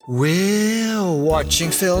We're watching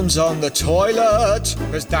films on the toilet,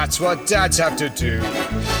 because that's what dads have to do.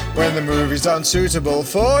 When the movie's unsuitable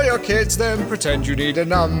for your kids, then pretend you need a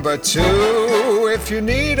number two. If you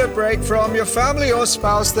need a break from your family or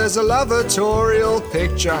spouse, there's a lavatorial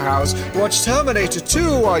picture house. Watch Terminator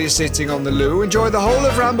 2 while you're sitting on the loo. Enjoy the whole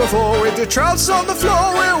of Rambo 4 with your trousers on the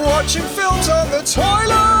floor. We're watching films on the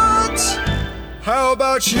toilet. How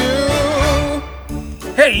about you?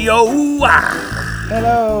 Hey yo!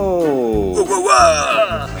 Hello! Whoa, whoa,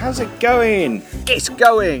 whoa. How's it going? It's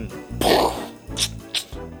going!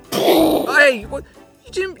 Hey, what?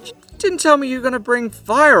 You didn't tell me you were going to bring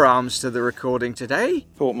firearms to the recording today?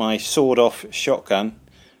 Bought my sawed-off shotgun.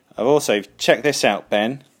 I've also, check this out,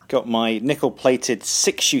 Ben, got my nickel-plated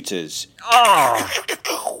six-shooters.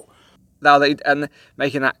 Oh! Now and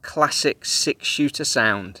making that classic six-shooter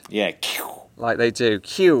sound. Yeah. Like they do.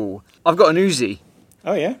 Q. I've got an Uzi.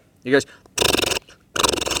 Oh, yeah? He goes...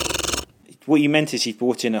 What you meant is he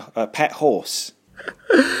brought in a pet horse.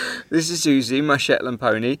 This is Uzi, my Shetland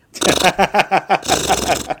pony.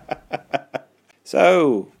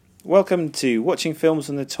 So, welcome to Watching Films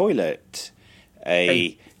on the Toilet,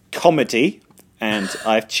 a comedy, and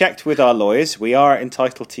I've checked with our lawyers, we are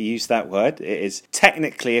entitled to use that word. It is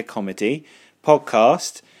technically a comedy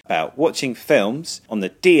podcast about watching films on the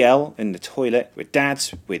DL in the toilet with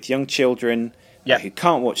dads, with young children, who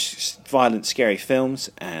can't watch violent, scary films,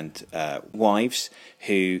 and wives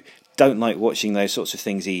who don't like watching those sorts of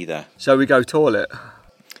things either. So we go toilet.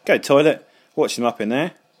 Go toilet, watch them up in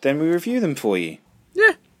there, then we review them for you.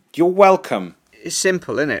 Yeah. You're welcome. It's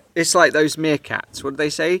simple, isn't it? It's like those meerkats. What do they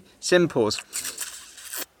say? Simples.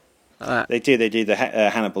 They do the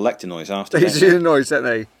Hannibal Lecter noise after. They do the noise, don't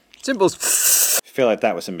they? Simples. I feel like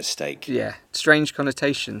that was a mistake. Yeah, strange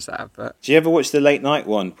connotations that have. But... Do you ever watch the late night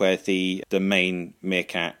one where the main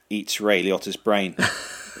meerkat eats Ray Liotta's brain?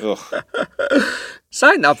 Ugh.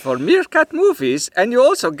 Sign up for Meerkat Movies and you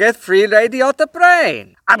also get free Ray Liotta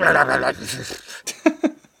brain. I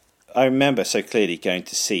remember so clearly going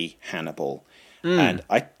to see Hannibal, and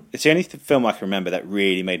it's the only film I can remember that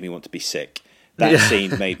really made me want to be sick. That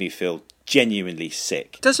scene made me feel genuinely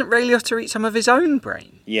sick. Doesn't Ray Liotta eat some of his own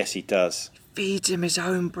brain? Yes, he does. Feeds him his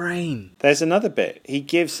own brain. There's another bit. He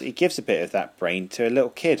gives a bit of that brain to a little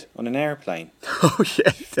kid on an aeroplane. Oh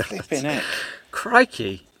yeah, flipping heck.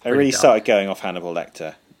 Crikey! I really started going off Hannibal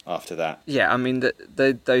Lecter after that. Yeah, I mean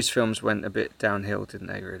those films went a bit downhill, didn't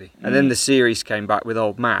they? Really. And then the series came back with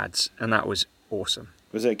Old Mads, and that was awesome.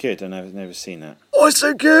 Was it good? I've never seen that. Oh, it's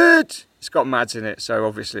so good! It's got Mads in it, so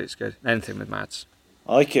obviously it's good. Anything with Mads.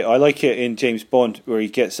 I like it in James Bond where he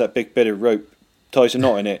gets that big bit of rope, ties a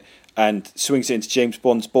knot in it, and swings it into James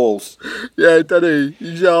Bond's balls. Yeah, doesn't he?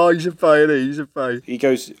 He's a fan, he's a fan. He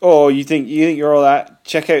goes, "Oh, you think you're all that?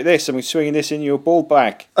 Check out this. I'm swinging this in your ball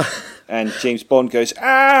bag." And James Bond goes,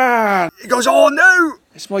 "Ah!" He goes, "Oh no!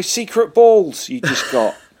 It's my secret balls you just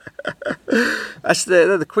got."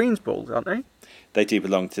 They're the Queen's balls, aren't they? They do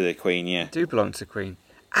belong to the Queen, yeah. Do belong to the Queen.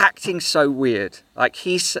 Acting so weird. Like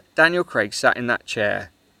Daniel Craig sat in that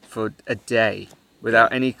chair for a day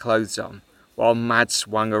without any clothes on, while Mads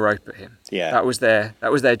swung a rope at him. Yeah. That was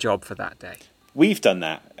their job for that day. We've done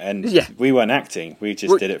that, and we weren't acting. We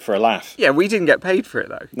just did it for a laugh. Yeah, we didn't get paid for it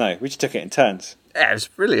though. No, we just took it in turns. Yeah, it was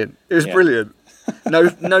brilliant. It was brilliant.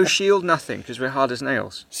 No shield, nothing, because we're hard as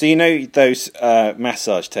nails. So you know those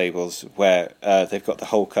massage tables where they've got the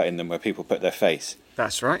hole cut in them where people put their face?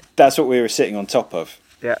 That's right. That's what we were sitting on top of.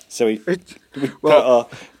 Yeah. So we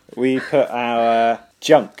put our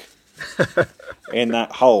junk in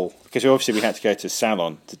that hole because obviously we had to go to a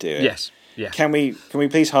salon to do it. Yes. Yeah. Can we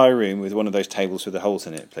please hire a room with one of those tables with the holes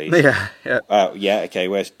in it, please? Yeah. Yeah. Yeah. Okay.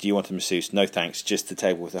 Do you want a masseuse? No, thanks. Just the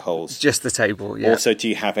table with the holes. Just the table. Yeah. Also, do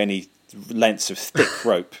you have any lengths of thick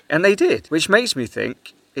rope? And they did, which makes me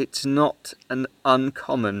think it's not an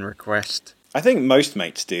uncommon request. I think most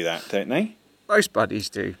mates do that, don't they? Most buddies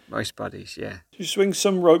do. Most buddies, yeah. You swing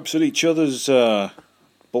some ropes at each other's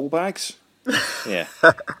ball bags? Yeah.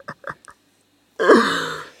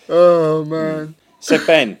 Oh, man. So,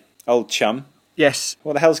 Ben, old chum. Yes.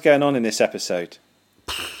 What the hell's going on in this episode?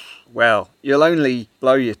 Well, you'll only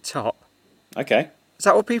blow your top. Okay. Is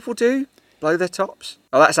that what people do? Blow their tops?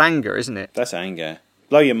 Oh, that's anger, isn't it? That's anger.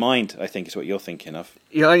 Blow your mind, I think, is what you're thinking of.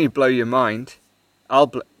 You'll only blow your mind.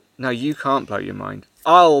 No, you can't blow your mind.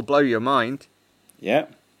 I'll blow your mind. Yeah.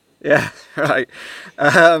 Yeah, right.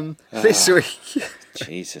 This week...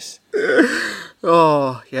 Jesus.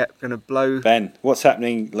 Oh, yeah, gonna blow... Ben, what's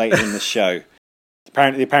happening later in the show?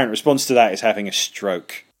 Apparently, the apparent response to that is having a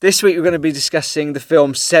stroke. This week we're going to be discussing the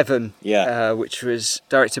film Seven, Yeah. which was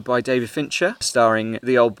directed by David Fincher, starring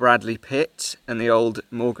the old Bradley Pitt and the old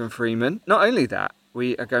Morgan Freeman. Not only that,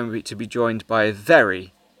 we are going to be joined by a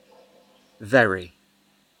very, very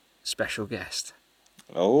special guest.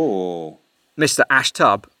 Oh. Mr. Ash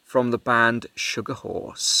Tubb from the band Sugar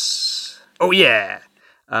Horse. Oh yeah!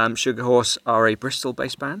 Sugar Horse are a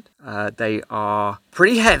Bristol-based band. They are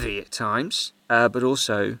pretty heavy at times, but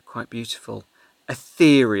also quite beautiful.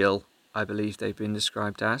 Ethereal, I believe they've been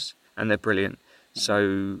described as, and they're brilliant.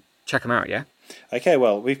 So check them out, yeah? Okay,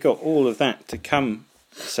 well, we've got all of that to come,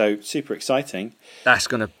 so super exciting. That's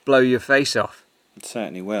going to blow your face off. It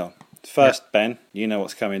certainly will. First, Ben, you know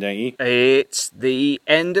what's coming, don't you? It's the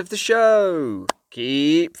end of the show.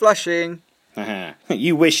 Keep flushing. Haha.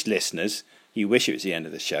 You wish, listeners. You wish it was the end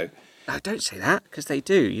of the show. No, don't say that, because they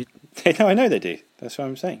do. No, I know they do. That's what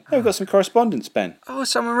I'm saying. Oh, we've got some correspondence, Ben. Oh,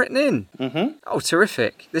 someone written in. Mm-hmm. Oh,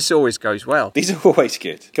 terrific. This always goes well. These are always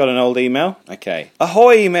good. Got an old email? Okay.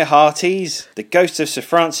 Ahoy, me hearties. The ghost of Sir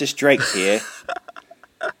Francis Drake here.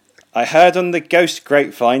 I heard on the ghost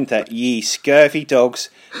grapevine that ye scurvy dogs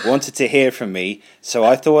wanted to hear from me, so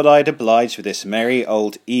I thought I'd oblige with this merry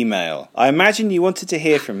old email. I imagine you wanted to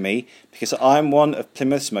hear from me because I'm one of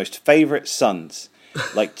Plymouth's most favourite sons.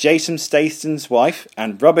 Like Jason Statham's wife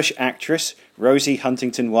and rubbish actress Rosie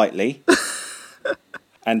Huntington Whiteley,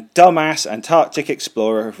 and dumbass Antarctic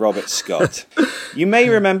explorer Robert Scott. You may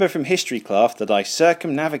remember from history class that I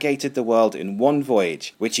circumnavigated the world in one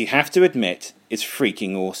voyage, which you have to admit is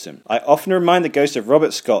freaking awesome. I often remind the ghost of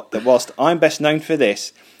Robert Scott that whilst I'm best known for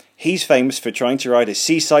this, he's famous for trying to ride a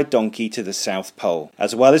seaside donkey to the South Pole.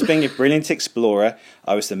 As well as being a brilliant explorer,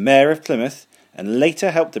 I was the mayor of Plymouth, and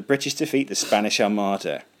later helped the British defeat the Spanish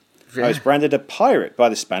Armada. I was branded a pirate by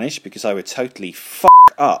the Spanish because I would totally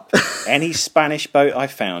up any Spanish boat I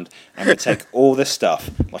found and would take all the stuff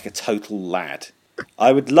like a total lad.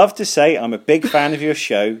 I would love to say I'm a big fan of your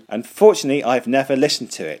show. Unfortunately, I've never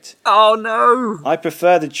listened to it. Oh no! I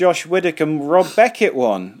prefer the Josh Widdicombe Rob Beckett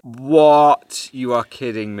one. What? You are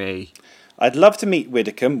kidding me. I'd love to meet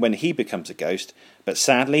Widdicombe when he becomes a ghost, but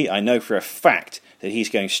sadly I know for a fact that he's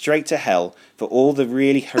going straight to hell for all the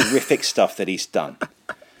really horrific stuff that he's done.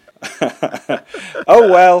 Oh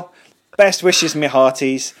well, best wishes, me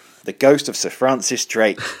hearties. The ghost of Sir Francis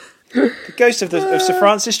Drake. The ghost of Sir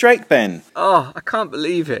Francis Drake, Ben. Oh, I can't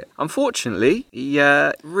believe it. Unfortunately, he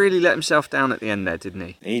really let himself down at the end there, didn't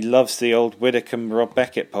he? He loves the old Widdicombe Rob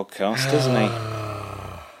Beckett podcast, doesn't he?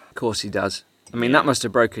 Of course he does. I mean, that must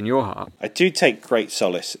have broken your heart. I do take great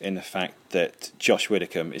solace in the fact that Josh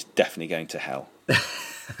Widdicombe is definitely going to hell.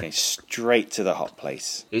 Going straight to the hot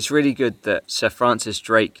place. It's really good that Sir Francis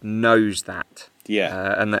Drake knows that.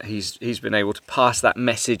 Yeah. And that he's been able to pass that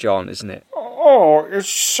message on, isn't it? Oh, it's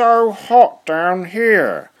so hot down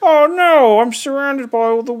here. Oh no, I'm surrounded by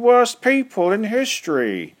all the worst people in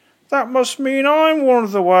history. That must mean I'm one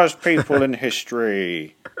of the worst people in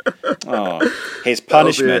history. Oh, his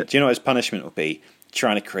punishment. Do you know what his punishment will be?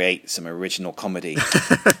 Trying to create some original comedy,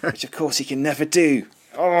 which of course he can never do.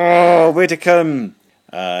 Oh, Widdicombe.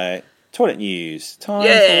 Toilet news. Time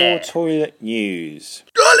for toilet news.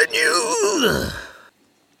 Toilet news!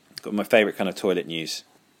 Got my favourite kind of toilet news.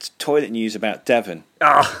 It's toilet news about Devon.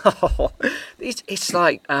 Oh, it's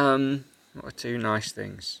like, what are two nice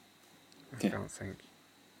things? I can't think.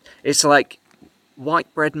 It's like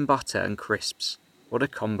white bread and butter and crisps. What a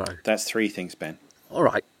combo. That's three things, Ben. All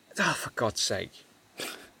right. Oh, for God's sake.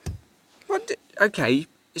 Okay,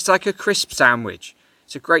 it's like a crisp sandwich.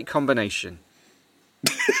 It's a great combination.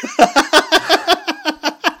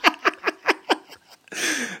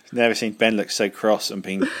 Never seen Ben look so cross and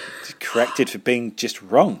being corrected for being just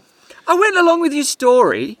wrong. I went along with your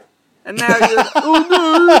story, and now you're... Oh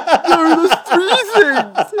no, there's three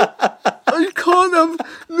things. I can't have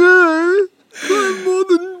more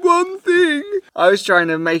than one thing. I was trying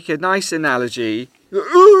to make a nice analogy.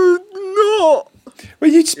 No.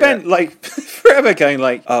 Well, you'd spent like forever going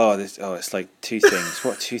like, it's like two things.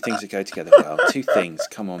 What two things that go together well? Two things.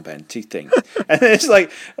 Come on, Ben. Two things. And then it's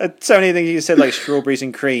like so many things you said, like strawberries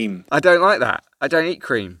and cream. I don't like that. I don't eat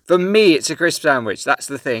cream. For me, it's a crisp sandwich. That's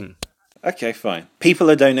the thing. Okay, fine.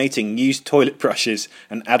 People are donating used toilet brushes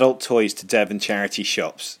and adult toys to Devon charity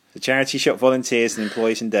shops. The charity shop volunteers and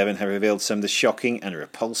employees in Devon have revealed some of the shocking and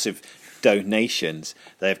repulsive donations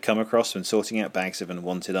they have come across when sorting out bags of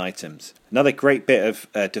unwanted items. Another great bit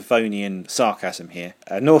of Devonian sarcasm here.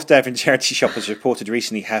 A North Devon charity shop has reported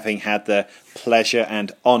recently having had the pleasure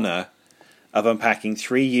and honour of unpacking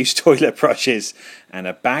 3 used toilet brushes and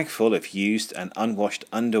a bag full of used and unwashed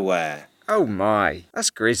underwear. Oh my, that's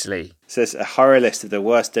grisly. Says a horror list of the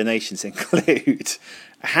worst donations include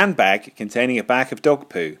a handbag containing a bag of dog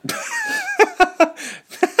poo.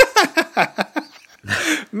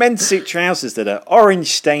 Men's suit trousers that are orange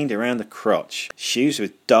stained around the crotch. Shoes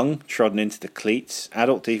with dung trodden into the cleats.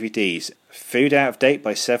 Adult DVDs. Food out of date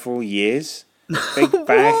by several years. Big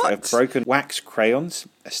bag of broken wax crayons.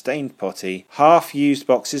 A stained potty. Half-used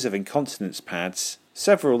boxes of incontinence pads.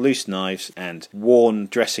 Several loose knives. And worn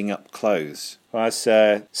dressing up clothes. Well, as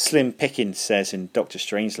Slim Pickens says in Dr.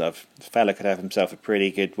 Strangelove, the fella could have himself a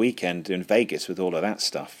pretty good weekend in Vegas with all of that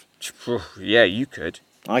stuff. Yeah, you could.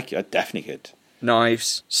 I definitely could.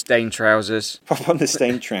 Knives, stained trousers. Pop on the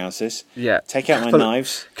stained trousers. Yeah. Take out my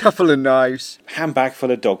knives. Couple of knives. Handbag full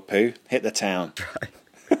of dog poo. Hit the town.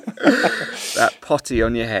 That potty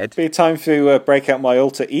on your head. Be time to break out my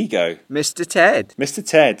alter ego. Mr. Ted. Mr.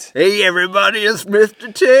 Ted. Hey everybody, it's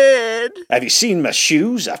Mr. Ted. Have you seen my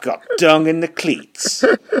shoes? I've got dung in the cleats.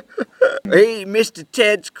 Hey, Mr.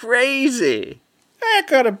 Ted's crazy. I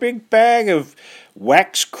got a big bag of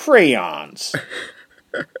wax crayons.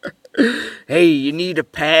 Hey, you need a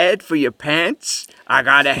pad for your pants? I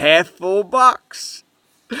got a half-full box.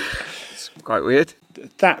 It's quite weird.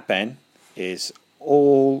 That, Ben, is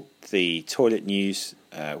all the toilet news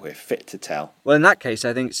we're fit to tell. Well, in that case,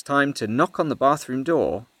 I think it's time to knock on the bathroom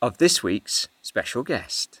door of this week's special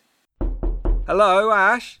guest. Hello,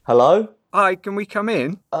 Ash. Hello? Hi, can we come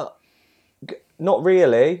in? Not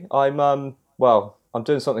really. I'm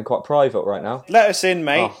doing something quite private right now. Let us in,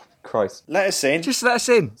 mate. Oh, Christ. Let us in. Just let us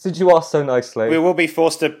in. Since you asked so nicely. We will be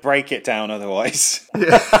forced to break it down otherwise.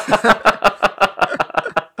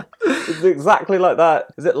 It's exactly like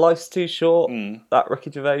that. Is it Life's Too Short? That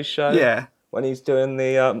Ricky Gervais show? Yeah. When he's doing the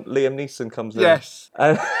Liam Neeson comes in. Yes.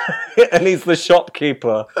 And he's the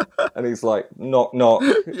shopkeeper. And he's like, knock, knock.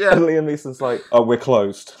 Yeah. And Liam Neeson's like, oh, we're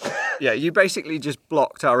closed. Yeah, you basically just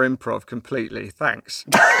blocked our improv completely. Thanks.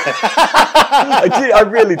 I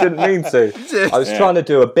really didn't mean to. I was trying to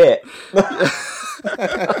do a bit.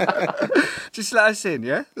 Just let us in,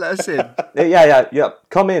 yeah? Let us in. Yeah.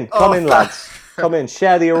 Come in, lads. Come in,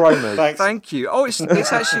 share the aromas. Thanks. Thank you. Oh, it's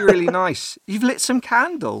actually really nice. You've lit some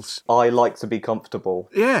candles. I like to be comfortable.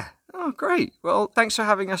 Yeah. Oh, great. Well, thanks for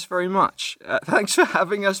having us very much. Thanks for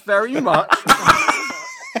having us very much.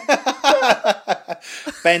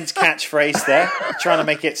 Ben's catchphrase there, trying to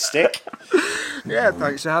make it stick. Yeah,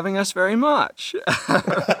 thanks for having us very much.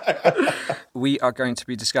 We are going to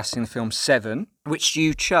be discussing the film Seven, which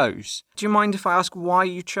you chose. Do you mind if I ask why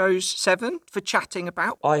you chose Seven for chatting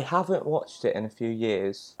about? I haven't watched it in a few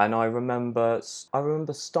years, and I remember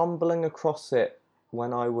stumbling across it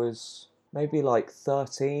when I was maybe like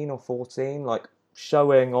 13 or 14, like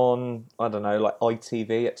showing on, I don't know, like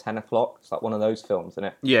ITV at 10 o'clock. It's like one of those films, isn't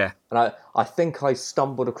it? Yeah. And I think I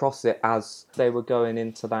stumbled across it as they were going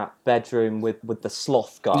into that bedroom with the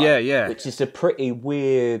sloth guy. Yeah. Which is a pretty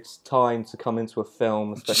weird time to come into a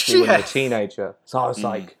film, especially when you're a teenager. So I was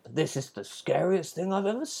like, this is the scariest thing I've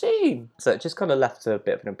ever seen. So it just kind of left a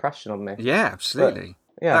bit of an impression on me. Yeah, absolutely.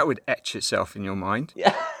 Yeah. That would etch itself in your mind.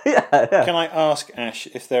 Yeah. Can I ask, Ash,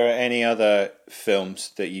 if there are any other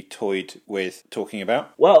films that you toyed with talking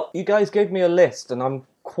about? Well, you guys gave me a list, and I'm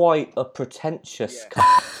quite a pretentious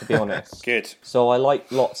cunt, to be honest. Good. So I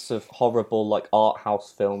like lots of horrible, like, art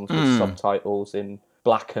house films with subtitles in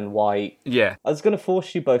black and white. Yeah. I was going to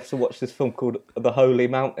force you both to watch this film called The Holy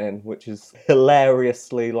Mountain, which is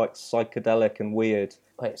hilariously, like, psychedelic and weird.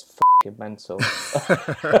 Like, it's fucking mental.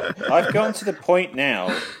 I've gotten to the point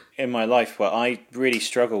now in my life where I really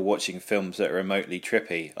struggle watching films that are remotely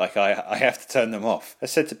trippy. Like, I have to turn them off. I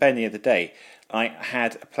said to Ben the other day, I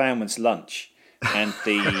had a ploughman's lunch, and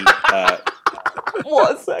the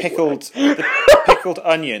pickled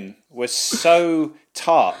onion was so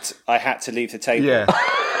tart I had to leave the table. Yeah.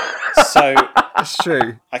 So That's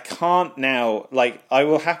true. I can't now, like, I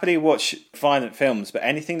will happily watch violent films, but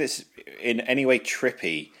anything that's in any way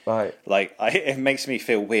trippy, Right. like, it makes me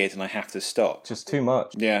feel weird and I have to stop. Just too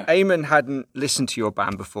much. Yeah. Eamon hadn't listened to your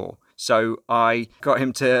band before, so I got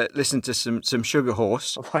him to listen to some Sugar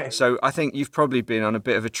Horse. Right. So I think you've probably been on a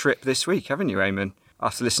bit of a trip this week, haven't you, Eamon?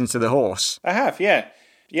 After listening to The Horse. I have, yeah.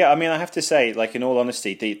 Yeah, I mean, I have to say, like, in all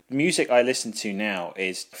honesty, the music I listen to now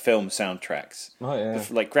is film soundtracks. Oh, yeah.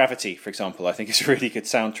 Like Gravity, for example, I think is a really good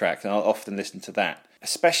soundtrack, and I'll often listen to that.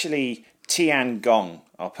 Especially Tian Gong.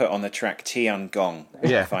 I'll put on the track Tian Gong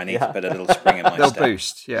if I need to put a little spring in my Little step.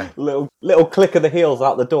 boost, yeah. Little click of the heels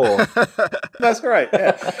out the door. That's right,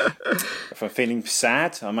 yeah. If I'm feeling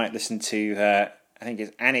sad, I might listen to, I think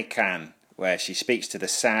it's Anikan, where she speaks to the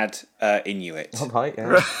sad Inuit. Right,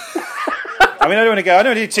 yeah. I mean, I don't want to go. I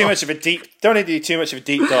don't want to do too much of a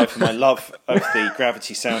deep dive for my love of the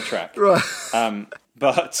Gravity soundtrack. Right.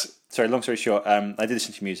 But sorry, long story short, I did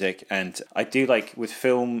listen to music, and I do like with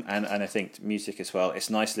film and I think music as well.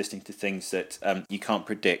 It's nice listening to things that you can't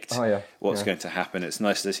predict what's going to happen. It's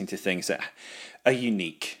nice listening to things that are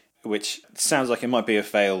unique. Which sounds like it might be a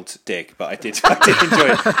failed dig, but I did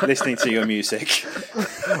enjoy listening to your music.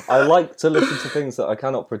 I like to listen to things that I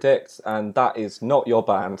cannot predict, and that is not your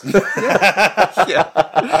band.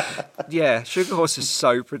 Yeah, Sugar Horse is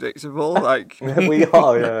so predictable. Like We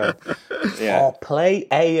are, yeah. Yeah. Oh, play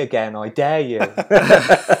A again, I dare you.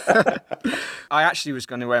 I actually was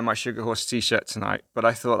going to wear my Sugar Horse t-shirt tonight, but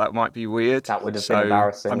I thought that might be weird. That would have So been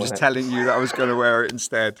embarrassing. I'm just wouldn't telling you that I was going to wear it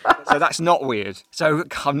instead. So that's not weird. So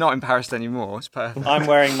I'm not embarrassed anymore. It's perfect. I'm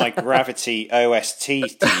wearing my Gravity OST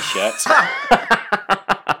t-shirt.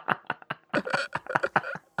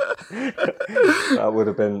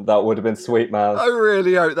 That would have been sweet, man. I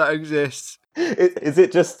really hope that exists. Is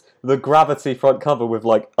it just the Gravity front cover with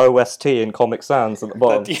like OST in Comic Sans at the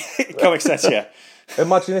bottom? Comic Sans, yeah.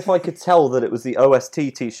 Imagine if I could tell that it was the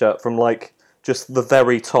OST t-shirt from like just the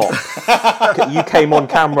very top. You came on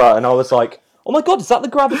camera and I was like, oh my god, is that the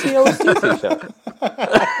Gravity OST t-shirt?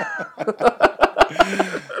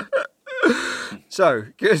 So,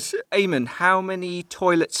 good. Eamon, how many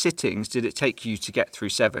toilet sittings did it take you to get through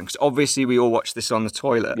 7? Because obviously we all watched this on the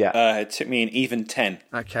toilet. Yeah. It took me an even 10.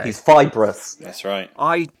 Okay. He's fibrous. That's right.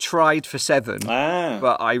 I tried for 7, Ah.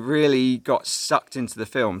 but I really got sucked into the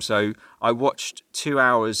film. So I watched 2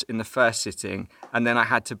 hours in the first sitting, and then I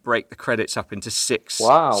had to break the credits up into 6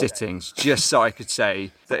 Wow. sittings just so I could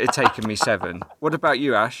say that it'd taken me 7. What about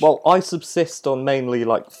you, Ash? Well, I subsist on mainly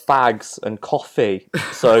like fags and coffee,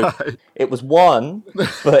 so it was one,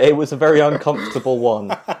 but it was a very uncomfortable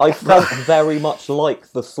one. I felt very much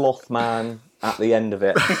like the sloth man at the end of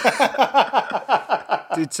it.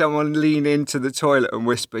 Did someone lean into the toilet and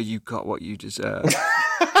whisper, "You got what you deserve"?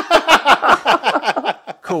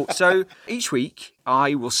 Cool. So each week,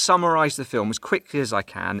 I will summarise the film as quickly as I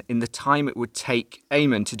can in the time it would take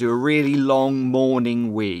Eamon to do a really long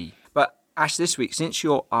morning wee. But Ash, this week, since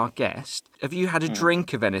you're our guest, have you had a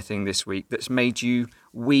drink of anything this week that's made you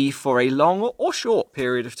wee for a long or short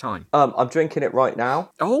period of time? I'm drinking it right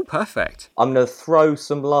now. Oh, perfect. I'm going to throw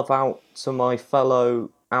some love out to my fellow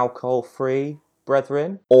alcohol-free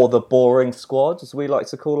brethren, or the boring squad, as we like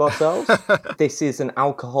to call ourselves. This is an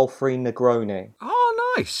alcohol-free Negroni,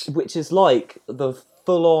 Oh, nice. which is like the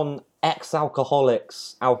full-on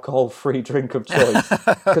ex-alcoholics alcohol-free drink of choice.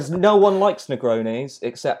 Because no one likes Negronis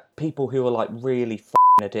except people who are like really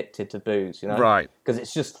f***ing addicted to booze, you know? Right. Because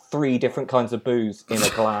it's just 3 different kinds of booze in a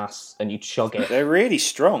glass and you chug it. They're really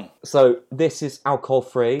strong. So this is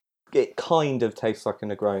alcohol-free. It kind of tastes like a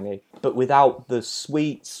Negroni, but without the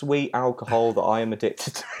sweet, sweet alcohol that I am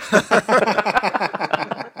addicted to.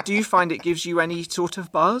 Do you find it gives you any sort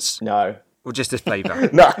of buzz? No. Or just a flavour?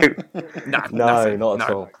 No. No, No, nothing. not at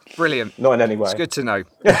all. Brilliant. Not in any way. It's good to know.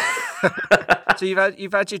 So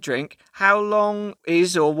you've had your drink. How long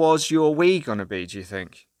is or was your wee gonna be, do you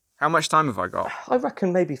think? How much time have I got? I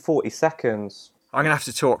reckon maybe 40 seconds. I'm gonna have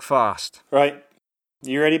to talk fast. Right.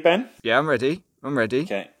 You ready, Ben? Yeah, I'm ready.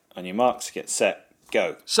 Okay. On your marks, get set,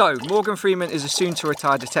 go. So, Morgan Freeman is a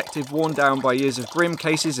soon-to-retire detective worn down by years of grim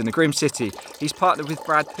cases in a grim city. He's partnered with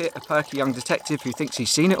Brad Pitt, a perky young detective who thinks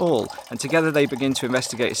he's seen it all, and together they begin to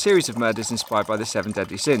investigate a series of murders inspired by the 7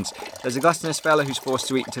 deadly sins. There's a gluttonous fella who's forced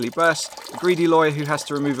to eat until he bursts, a greedy lawyer who has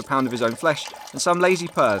to remove a pound of his own flesh, and some lazy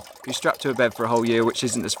perv who's strapped to a bed for a whole year, which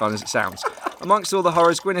isn't as fun as it sounds. Amongst all the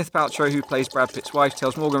horrors, Gwyneth Paltrow, who plays Brad Pitt's wife,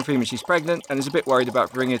 tells Morgan Freeman she's pregnant and is a bit worried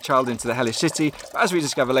about bringing a child into the hellish city, but as we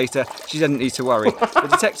discover later, she doesn't need to worry. The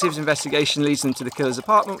detective's investigation leads them to the killer's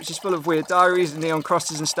apartment, which is full of weird diaries and neon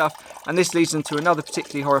crosses and stuff, and this leads them to another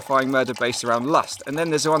particularly horrifying murder based around lust, and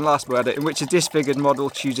then there's one last murder in which a disfigured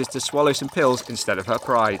model chooses to swallow some pills instead of her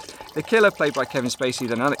pride. The killer, played by Kevin Spacey,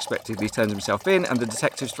 then unexpectedly turns himself in, and the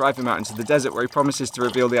detectives drive him out into the desert where he promises to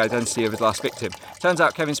reveal the identity of his last victim. Turns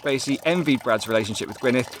out Kevin Spacey envied Brad's relationship with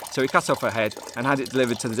Gwyneth, so he cut off her head and had it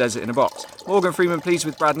delivered to the desert in a box. Morgan Freeman pleads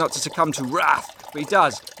with Brad not to succumb to wrath, but he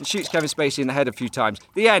does, and shoots Kevin Spacey in the head a few times.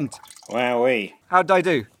 The end! Wowee. How'd I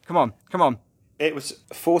do? Come on. It was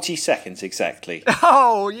 40 seconds exactly.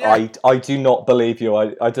 Oh, yeah! I do not believe you.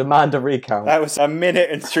 I demand a recount. That was 1 minute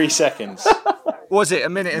and 3 seconds. Was it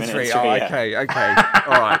 1 minute and 3? Oh, yeah. okay.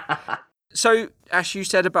 All right. So, Ash, you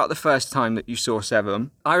said about the first time that you saw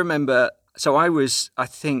Seven. I remember, so I was, I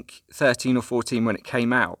think, 13 or 14 when it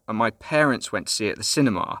came out, and my parents went to see it at the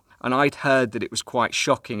cinema, and I'd heard that it was quite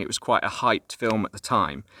shocking. It was quite a hyped film at the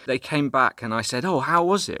time. They came back, and I said, oh, how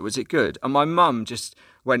was it? Was it good? And my mum just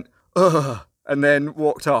went, ugh, and then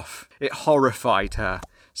walked off. It horrified her.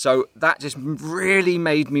 So that just really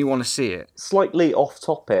made me want to see it. Slightly off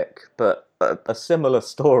topic, but a similar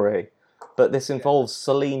story. But this involves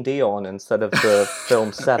Celine Dion instead of the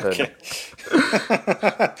film Seven.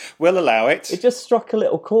 We'll allow it. It just struck a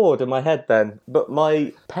little chord in my head then. But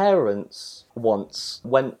my parents once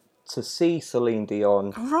went to see Celine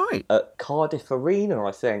Dion Right. at Cardiff Arena,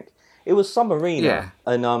 I think. It was some arena. Yeah.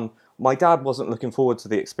 And my dad wasn't looking forward to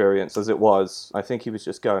the experience as it was. I think he was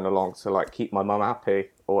just going along to like keep my mum happy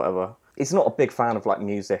or whatever. He's not a big fan of like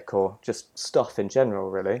music or just stuff in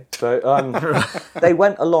general, really. So they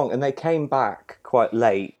went along and they came back quite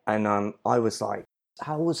late, and I was like,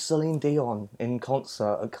 "How was Celine Dion in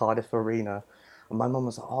concert at Cardiff Arena?" And my mum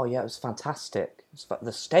was like, "Oh yeah, it was fantastic.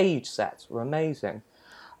 The stage sets were amazing."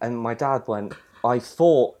 And my dad went, "I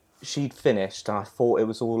thought she'd finished, and I thought it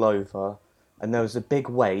was all over, and there was a big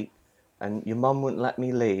wait, and your mum wouldn't let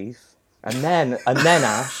me leave, and then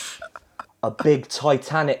Ash." A big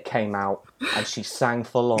Titanic came out and she sang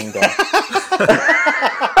for longer. It's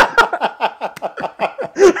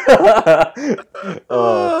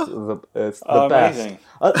the best. Amazing.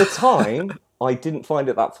 At the time, I didn't find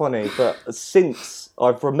it that funny, but since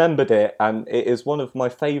I've remembered it, and it is one of my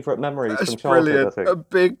favourite memories That's from childhood, brilliant. I think. A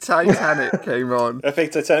big Titanic came on. I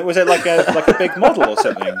think was it like a big model or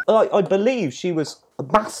something? I believe she was a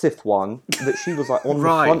massive one that she was like on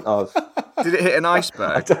Right. the front of. Did it hit an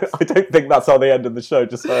iceberg? I don't think that's how they ended the show,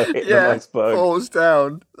 just her hitting an iceberg. falls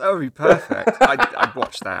down. That would be perfect. I'd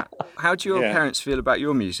watch that. How do your parents feel about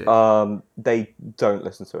your music? They don't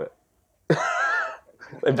listen to it.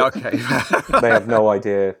 Okay. They have no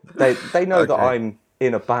idea. They know that Okay. I'm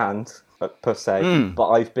in a band per se, but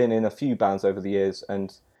I've been in a few bands over the years,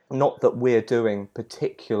 and not that we're doing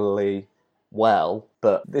particularly well,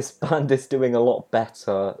 but this band is doing a lot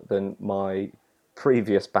better than my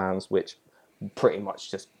previous bands, which pretty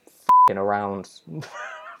much just f***ing around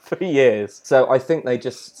for years. So I think they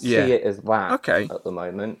just see it as that at the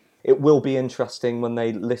moment. It will be interesting when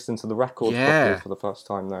they listen to the record properly for the first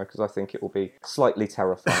time, though, because I think it will be slightly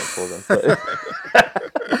terrifying for them. But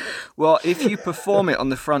Well, if you perform it on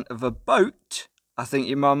the front of a boat, I think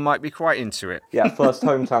your mum might be quite into it. yeah, first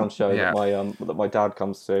hometown show that my dad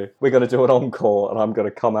comes to. We're going to do an encore, and I'm going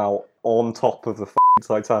to come out on top of the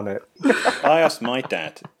Titanic. I asked my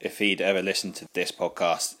dad if he'd ever listened to this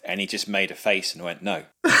podcast, and he just made a face and went, "No."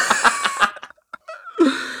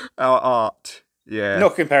 Our art. Yeah.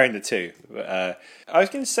 Not comparing the two. But, I was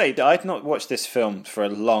going to say that I'd not watched this film for a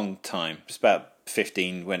long time. It was about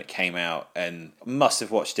 15 when it came out, and must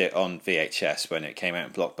have watched it on VHS when it came out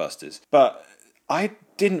in Blockbusters. But I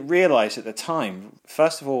didn't realise at the time,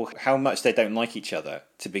 first of all, how much they don't like each other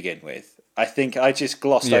to begin with. I think I just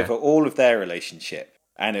glossed over all of their relationship,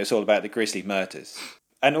 and it was all about the grisly murders.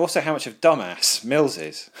 And also how much of dumbass Mills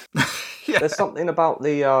is. There's something about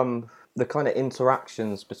the kind of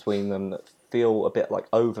interactions between them that feel a bit like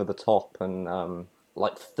over the top and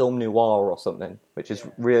like film noir or something, which is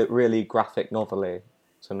really graphic novel-y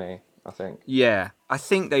to me, I think. Yeah, I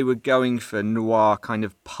think they were going for noir kind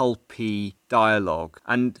of pulpy dialogue.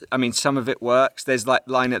 And, I mean, some of it works. There's like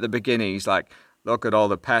line at the beginning, he's like, "Look at all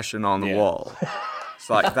the passion on the wall." It's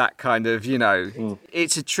like that kind of,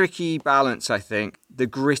 It's a tricky balance, I think. The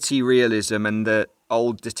gritty realism and the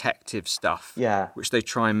old detective stuff, which they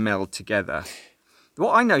try and meld together.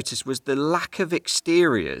 What I noticed was the lack of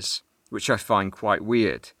exteriors, which I find quite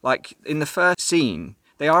weird. Like, in the first scene,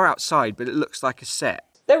 they are outside, but it looks like a set.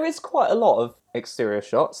 There is quite a lot of exterior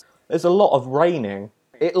shots. There's a lot of raining.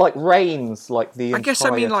 It like rains like the entire time. I guess I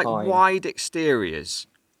mean like wide exteriors.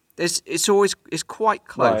 It's quite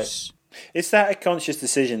close. Right. Is that a conscious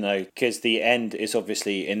decision, though? Because the end is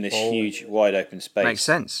obviously in this huge, wide open space. Makes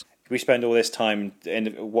sense. We spend all this time in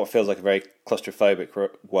what feels like a very claustrophobic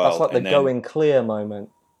world. That's like the going clear moment.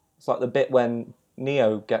 It's like the bit when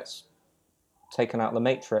Neo gets taken out of the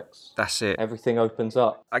Matrix. That's it. Everything opens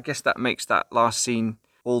up. I guess that makes that last scene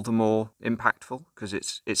all the more impactful because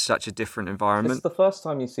it's such a different environment. It's the first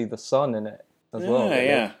time you see the sun in it as well. Really.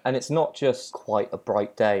 Yeah. And it's not just quite a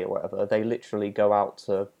bright day or whatever. They literally go out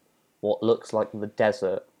to what looks like the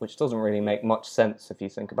desert, which doesn't really make much sense if you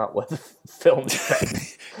think about where the film's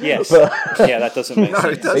set. Yes. Yeah, that doesn't make sense. No,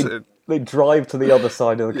 it doesn't. They drive to the other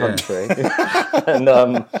side of the country and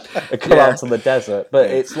come out to the desert. But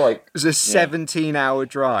it's like... It's a 17-hour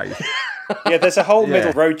drive. Yeah, there's a whole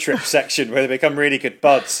middle road trip section where they become really good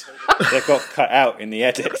buds. They've got cut out in the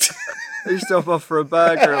edit. They stop off for a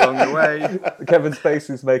burger along the way. Kevin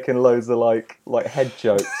Spacey's making loads of like head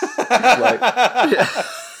jokes.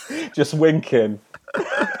 Just winking.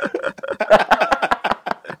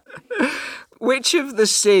 Which of the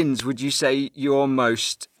sins would you say you're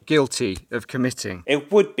most guilty of committing? It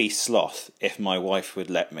would be sloth if my wife would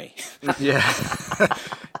let me. Yeah.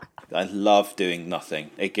 I love doing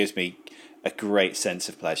nothing. It gives me a great sense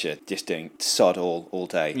of pleasure just doing sod all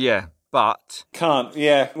day. Yeah, but...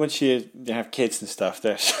 Once you have kids and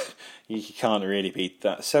stuff, you can't really beat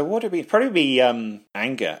that. So what would it be? Probably be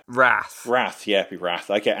anger. Wrath. It'd be wrath.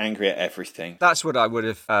 I get angry at everything. That's what I would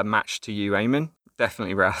have matched to you, Eamon.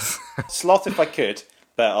 Definitely wrath. Sloth if I could,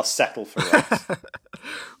 but I'll settle for wrath.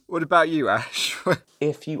 What about you, Ash?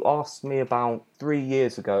 If you asked me about 3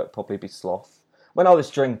 years ago, it'd probably be sloth. When I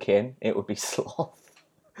was drinking, it would be sloth.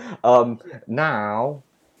 Now,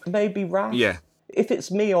 maybe wrath. Yeah. If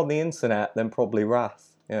it's me on the internet, then probably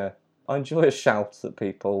wrath. Yeah. I enjoy a shout at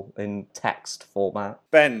people in text format.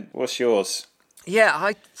 Ben, what's yours?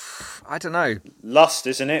 Yeah, I don't know. Lust,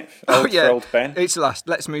 isn't it? Oh, yeah. For old Ben. It's lust.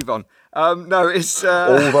 Let's move on. No, it's...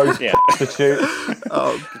 All those Yeah. prostitutes.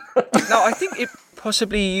 No, I think it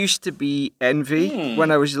possibly used to be envy when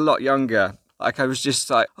I was a lot younger. Like, I was just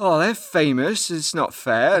like, oh, they're famous, it's not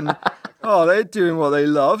fair. And, oh, they're doing what they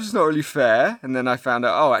love, it's not really fair. And then I found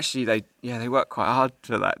out, oh, actually, they worked quite hard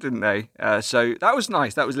for that, didn't they? So that was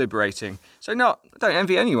nice, that was liberating. So I don't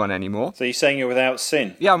envy anyone anymore. So you're saying you're without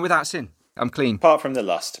sin? Yeah, I'm without sin. I'm clean. Apart from the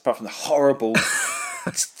lust, apart from the horrible,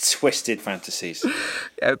 twisted fantasies.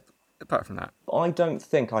 Yeah, apart from that. I don't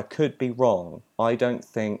think, I could be wrong, I don't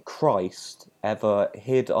think Christ ever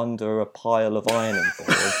hid under a pile of ironing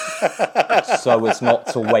board so as not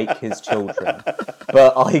to wake his children.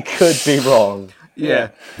 But I could be wrong.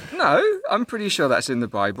 Yeah. No, I'm pretty sure that's in the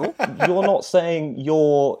Bible. You're not saying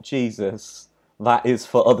you're Jesus. That is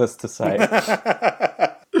for others to say.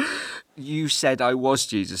 You said I was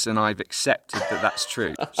Jesus, and I've accepted that that's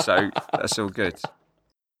true. So that's all good.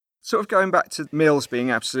 Sort of going back to Mills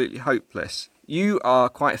being absolutely hopeless, you are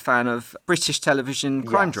quite a fan of British television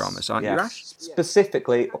crime dramas, aren't you, Ash?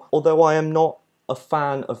 Specifically, although I am not a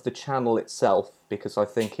fan of the channel itself, because I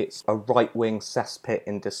think it's a right-wing cesspit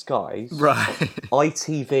in disguise. Right.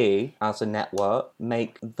 ITV, as a network,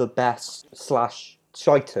 make the best /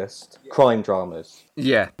 shitest crime dramas.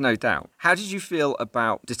 Yeah, no doubt. How did you feel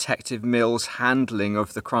about Detective Mills' handling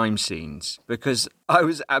of the crime scenes? Because I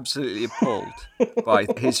was absolutely appalled by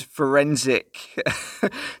his forensic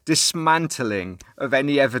dismantling of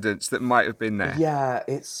any evidence that might have been there. Yeah,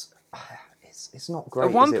 it's not great.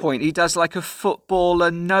 At one point, he does like a footballer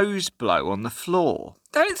nose blow on the floor.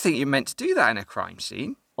 I don't think you're meant to do that in a crime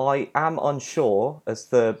scene. I am unsure as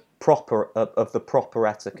the proper of the proper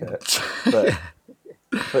etiquette,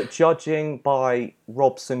 but judging by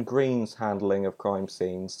Robson Green's handling of crime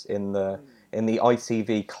scenes in the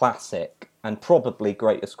ITV classic and probably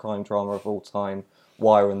greatest crime drama of all time,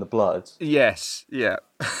 Wire and the Blood. Yes, yeah.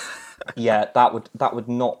 Yeah, that would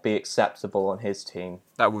not be acceptable on his team.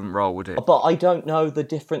 That wouldn't roll, would it? But I don't know the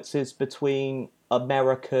differences between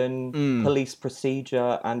American police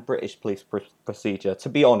procedure and British police procedure, to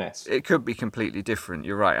be honest. It could be completely different,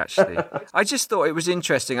 you're right, actually. I just thought it was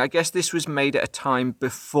interesting. I guess this was made at a time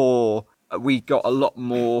before we got a lot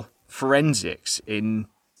more forensics in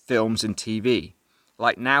films and TV.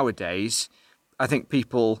 Like nowadays, I think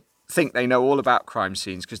people think they know all about crime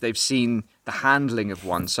scenes because they've seen the handling of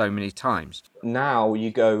one so many times. Now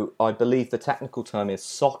you go, I believe the technical term is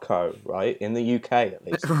SOCO, right? In the UK at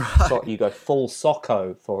least. Right. So you go full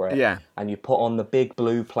SOCO for it. Yeah. And you put on the big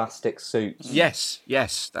blue plastic suits. Yes,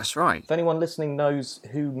 that's right. If anyone listening knows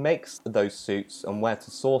who makes those suits and where to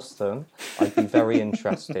source them, I'd be very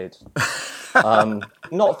interested.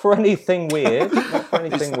 Not for anything weird.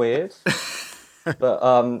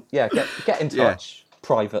 But yeah, get in touch.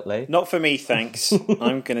 Privately. Not for me, thanks.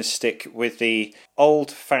 I'm going to stick with the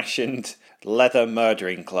old-fashioned leather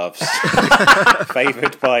murdering gloves,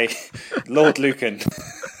 favoured by Lord Lucan.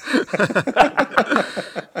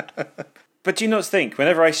 But do you not think,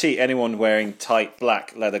 whenever I see anyone wearing tight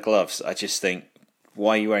black leather gloves, I just think,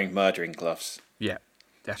 why are you wearing murdering gloves? Yeah,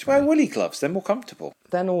 Just wear definitely. woolly gloves, they're more comfortable.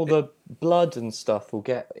 Then all the blood and stuff will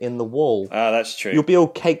get in the wall. Ah, that's true. You'll be all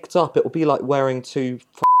caked up. It'll be like wearing two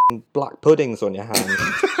black puddings on your hand.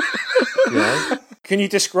 You know? Can you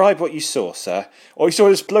describe what you saw, sir? Or you saw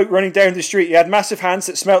this bloke running down the street, he had massive hands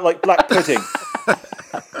that smelt like black pudding.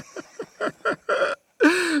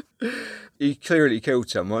 He clearly killed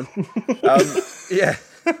someone. Yeah.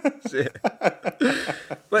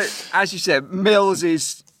 But as you said, Mills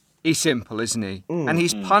is simple, isn't he? And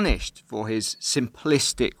he's punished for his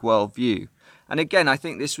simplistic worldview. And again, I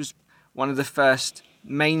think this was one of the first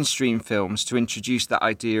mainstream films to introduce that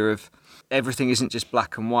idea of everything isn't just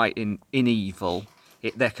black and white in evil.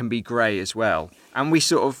 There can be grey as well. And we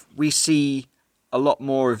see a lot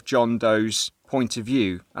more of John Doe's point of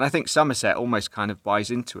view. And I think Somerset almost kind of buys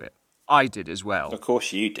into it. I did as well. Of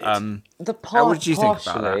course you did. What did you think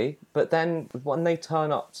about that? But then when they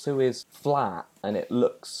turn up to his flat and it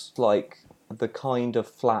looks like the kind of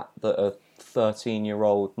flat that a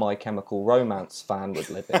 13-year-old My Chemical Romance fan would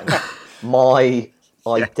live in, my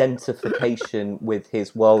identification with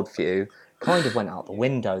his worldview kind of went out the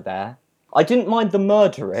window there. I didn't mind the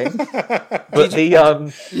murdering, but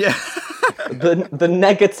the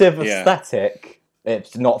negative aesthetic,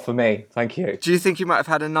 it's not for me. Thank you. Do you think you might have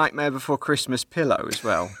had a Nightmare Before Christmas pillow as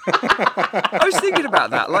well? I was thinking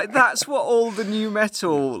about that. Like, that's what all the new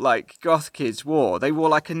metal, like, goth kids wore. They wore,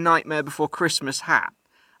 like, a Nightmare Before Christmas hat.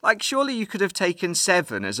 Like, surely you could have taken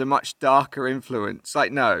Seven as a much darker influence.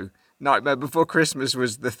 Like, no. Nightmare Before Christmas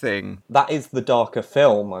was the thing. That is the darker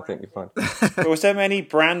film, I think you find. But was there many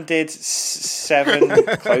branded Seven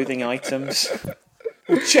clothing items?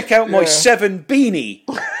 Well, check out my Seven beanie.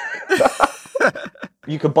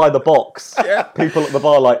 You could buy the box. Yeah. People at the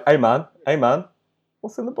bar like, hey man,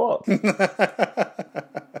 what's in the box?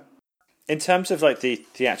 In terms of like the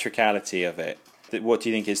theatricality of it, what do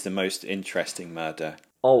you think is the most interesting murder?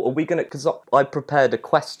 Oh, are we going to... Because I prepared a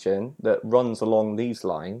question that runs along these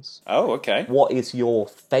lines. Oh, okay. What is your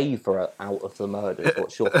favourite out of the murders?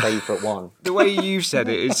 What's your favourite one? The way you said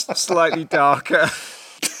it is slightly darker.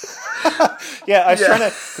 Yeah, I was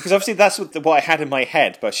trying to... Because obviously that's what I had in my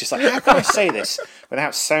head, but it's just like, how can I say this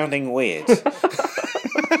without sounding weird?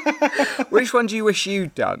 Which one do you wish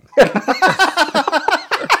you'd done?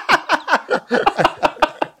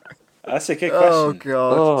 That's a good question. Oh,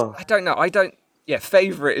 God. Oh. I don't know. Yeah,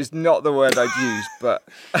 favourite is not the word I'd use, but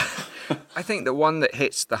I think the one that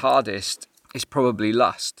hits the hardest is probably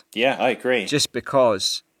Lust. Yeah, I agree. Just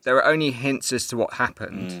because there are only hints as to what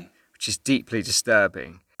happened, which is deeply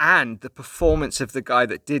disturbing. And the performance of the guy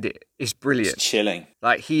that did it is brilliant. It's chilling.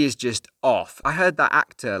 Like, he is just off. I heard that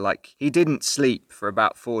actor, like, he didn't sleep for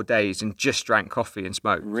about 4 days and just drank coffee and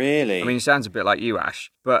smoked. Really? I mean, he sounds a bit like you,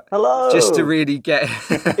 Ash. But hello! Just to really get...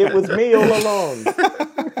 It was me all along.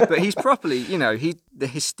 But he's properly, the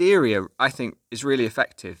hysteria, I think, is really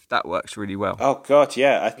effective. That works really well. Oh, God,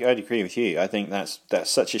 yeah, I'd agree with you. I think that's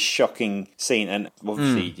such a shocking scene. And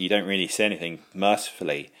obviously, you don't really see anything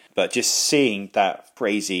mercifully. But just seeing that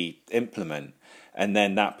crazy implement and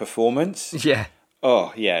then that performance. Yeah.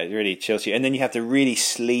 Oh, yeah, it really chills you. And then you have the really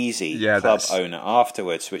sleazy club owner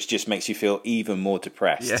afterwards, which just makes you feel even more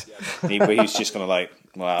depressed. Yeah. He's just kind of like,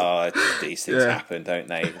 well, these things happen, don't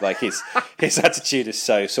they? Like, his attitude is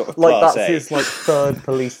so sort of like blasé. That's his like third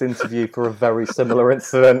police interview for a very similar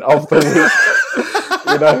incident of the week.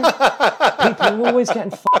 You know? People are always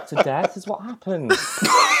getting fucked to death, is what happens.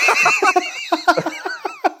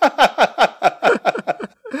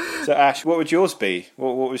 So, Ash, what would yours be?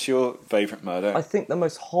 What was your favourite murder? I think the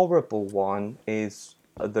most horrible one is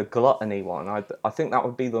the gluttony one. I think that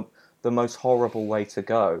would be the most horrible way to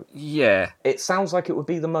go. Yeah. It sounds like it would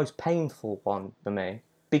be the most painful one for me,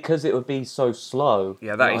 because it would be so slow.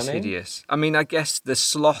 Yeah, that is hideous. I mean, I guess the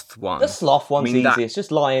sloth one... The sloth one's easy. It's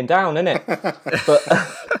just lying down, isn't it? But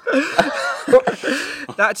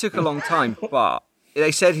that took a long time, but...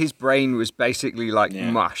 They said his brain was basically like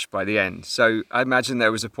mush by the end. So I imagine there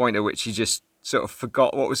was a point at which he just sort of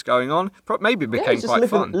forgot what was going on. Maybe it became quite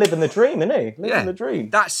fun. Living the dream, isn't he? Living the dream.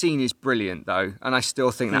 That scene is brilliant, though, and I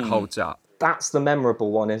still think that holds up. That's the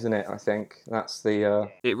memorable one, isn't it? I think that's the.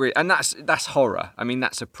 And that's horror. I mean,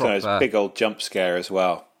 that's a proper. So it's a big old jump scare as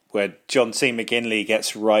well, where John C. McGinley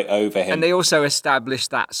gets right over him. And they also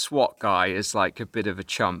established that SWAT guy as like a bit of a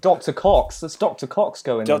chump. Dr. Cox. That's Dr. Cox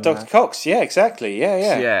going in Dr. Cox, yeah, exactly.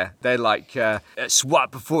 Yeah. Yeah, they're like,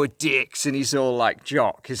 SWAT before dicks, and he's all like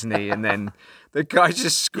jock, isn't he? And then the guy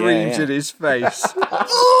just screams in his face.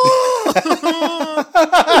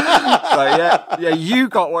 You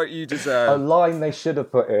got what you deserve. A line they should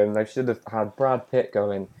have put in, they should have had Brad Pitt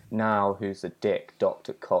going, now who's a dick,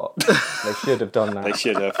 Dr. Cox. They should have done that. They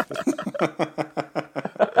should have.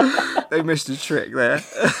 They missed a trick there.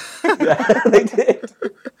 Yeah, they did.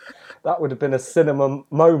 That would have been a cinema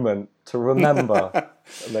moment to remember.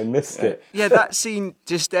 And they missed it. Yeah, that scene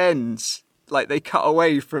just ends. Like, they cut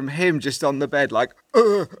away from him just on the bed, like,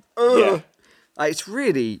 Like, it's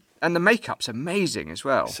really... And the makeup's amazing as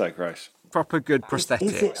well. So gross. Proper good prosthetics.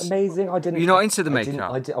 Is it amazing? You're not into the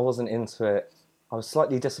makeup? I wasn't into it. I was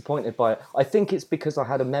slightly disappointed by it. I think it's because I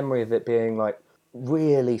had a memory of it being, like,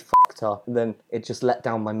 really fucked up. And then it just let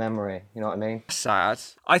down my memory. You know what I mean? Sad.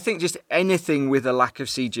 I think just anything with a lack of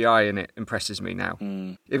CGI in it impresses me now.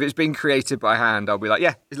 If it's been created by hand, I'll be like,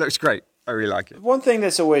 yeah, it looks great. I really like it. One thing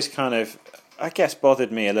that's always kind of, I guess,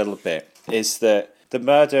 bothered me a little bit is that the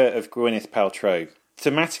murder of Gwyneth Paltrow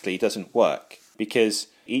thematically doesn't work. because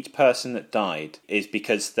each person that died is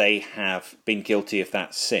because they have been guilty of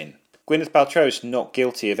that sin. Gwyneth Paltrow's not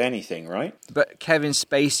guilty of anything, right? But Kevin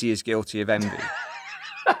Spacey is guilty of envy.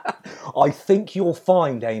 I think you'll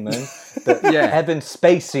find, Eamon, that Kevin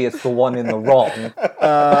Spacey is the one in the wrong.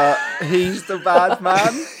 He's the bad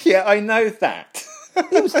man. Yeah, I know that.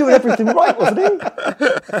 He was doing everything right, wasn't he?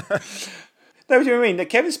 No, what do you mean? That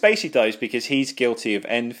Kevin Spacey dies because he's guilty of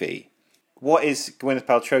envy. What is Gwyneth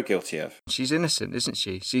Paltrow guilty of? She's innocent, isn't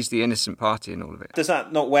she? She's the innocent party in all of it. Does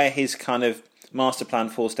that not where his kind of master plan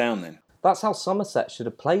falls down then? That's how Somerset should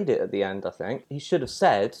have played it at the end, I think. He should have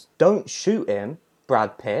said, don't shoot him,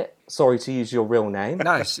 Brad Pitt. Sorry to use your real name.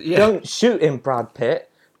 Nice, yeah. Don't shoot him, Brad Pitt,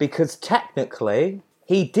 because technically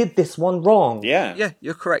he did this one wrong. Yeah. Yeah,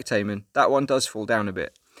 you're correct, Eamon. That one does fall down a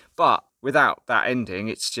bit. But without that ending,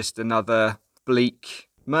 it's just another bleak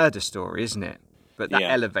murder story, isn't it? But that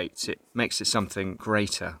elevates it, makes it something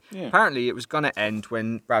greater. Yeah. Apparently, it was going to end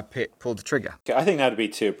when Brad Pitt pulled the trigger. I think that would be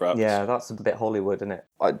too abrupt. Yeah, that's a bit Hollywood, isn't it?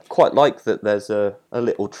 I quite like that there's a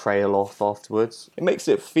little trail off afterwards. It makes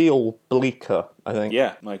it feel bleaker, I think.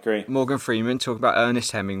 Yeah, I agree. Morgan Freeman talking about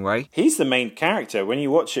Ernest Hemingway. He's the main character. When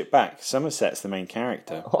you watch it back, Somerset's the main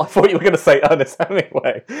character. I thought you were going to say Ernest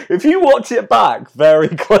Hemingway. If you watch it back very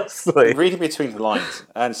closely... Reading between the lines,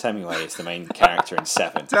 Ernest Hemingway is the main character in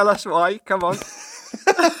Seven. Tell us why, come on.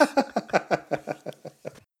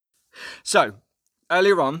 So,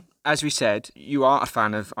 earlier on, as we said, you are a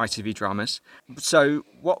fan of ITV dramas. So,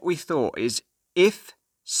 what we thought is if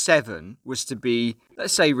Seven was to be,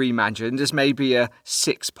 let's say, reimagined as maybe a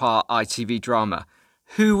 6-part ITV drama,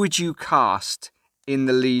 who would you cast in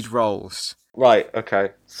the lead roles? Right,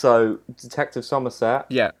 okay. So, Detective Somerset.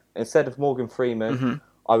 Yeah. Instead of Morgan Freeman,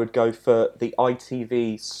 I would go for the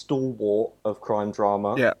ITV stalwart of crime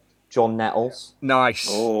drama. Yeah. John Nettles. Nice.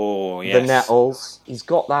 Oh, yes. The Nettles. He's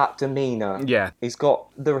got that demeanour. Yeah. He's got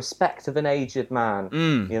the respect of an aged man,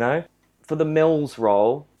 you know? For the Mills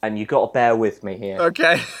role, and you got to bear with me here,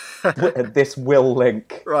 Okay. this Will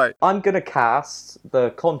Link. Right. I'm going to cast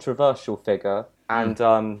the controversial figure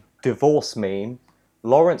and divorce meme,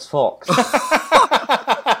 Lawrence Fox.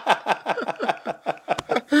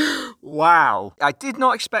 Wow. I did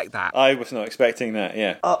not expect that. I was not expecting that,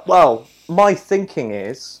 yeah. Well, my thinking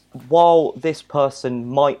is, while this person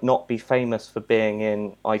might not be famous for being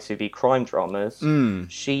in ITV crime dramas,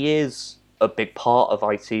 she is a big part of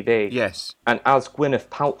ITV. Yes. And as Gwyneth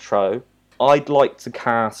Paltrow, I'd like to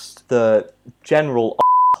cast the general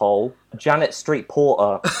hole, Janet Street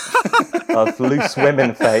Porter of Loose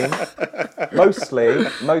Women fame.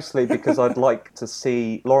 Mostly because I'd like to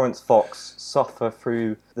see Lawrence Fox suffer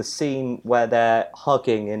through the scene where they're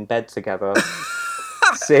hugging in bed together.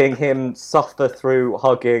 Seeing him suffer through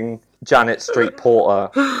hugging Janet Street Porter.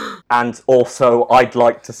 And also, I'd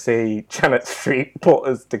like to see Janet Street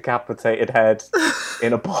Porter's decapitated head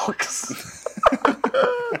in a box.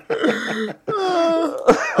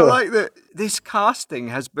 I like that this casting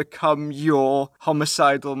has become your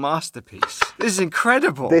homicidal masterpiece. This is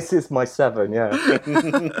incredible. This is my 7, yeah.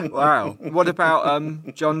 Wow. What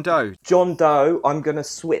about John Doe? John Doe, I'm going to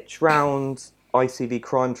switch round ITV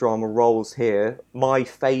crime drama roles here. My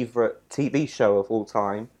favourite TV show of all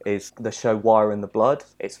time is the show Wire in the Blood.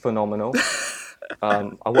 It's phenomenal.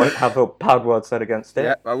 I won't have a bad word said against it.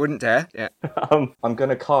 Yeah, I wouldn't dare. Yeah. I'm going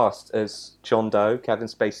to cast as John Doe, Kevin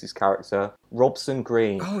Spacey's character, Robson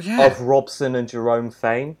Green of Robson and Jerome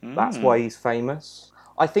fame. That's why he's famous.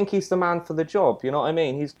 I think he's the man for the job, you know what I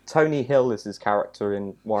mean? Tony Hill is his character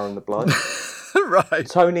in Wire in the Blood. Right.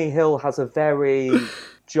 Tony Hill has a very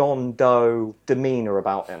John Doe demeanour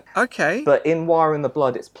about him. Okay. But in Wire in the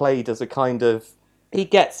Blood, it's played as a kind of... He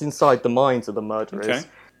gets inside the minds of the murderers. Okay.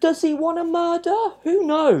 Does he want to murder? Who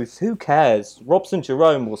knows? Who cares? Robson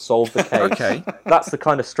Jerome will solve the case. Okay. That's the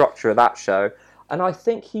kind of structure of that show. And I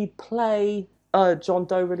think he'd play John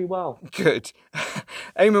Doe really well. Good.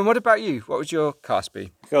 Eamon, what about you? What would your cast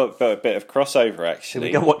be? Got a bit of crossover, actually.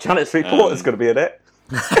 We got what Janet Street Porter's going to be in it.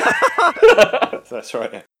 That's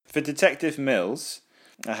right. For Detective Mills,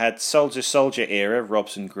 I had Soldier era,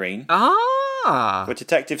 Robson Green. Ah. For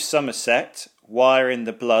Detective Somerset, Wire in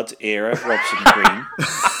the Blood era, Robson Green.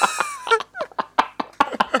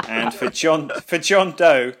 And for John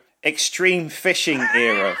Doe, Extreme Fishing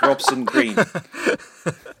era, Robson Green.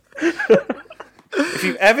 If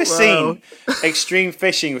you've ever seen Extreme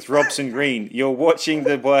Fishing with Robson Green, you're watching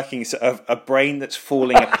the workings of a brain that's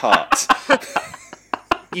falling apart.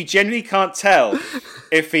 You generally can't tell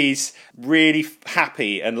if he's really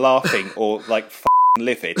happy and laughing or like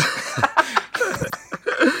livid.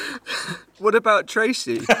 What about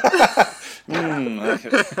Tracy?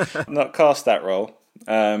 Not cast that role.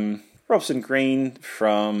 Robson Green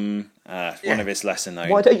from one of his lesser known.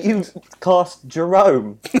 Why don't you cast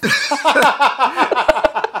Jerome?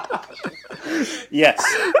 Yes,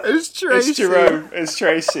 It's Tracy. it's Jerome. It's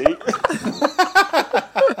Tracy.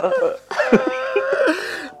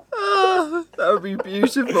 That would be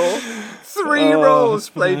beautiful. 3 roles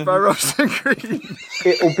played by Robson Green.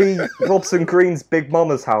 It'll be Robson Green's Big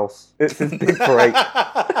Mama's house. It's his big break.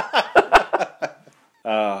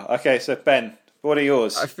 Okay, so Ben, what are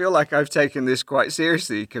yours? I feel like I've taken this quite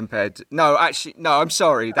seriously compared to... No, actually, no, I'm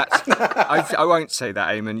sorry. That's I won't say that,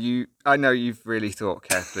 Eamon. I know you've really thought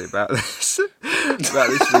carefully about this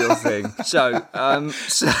real thing. So,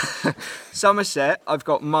 Somerset, I've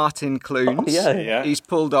got Martin Clunes. Yeah. He's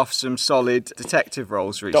pulled off some solid detective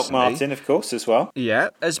roles recently. Doc Martin, of course, as well. Yeah.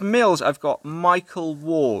 As Mills, I've got Michael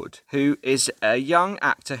Ward, who is a young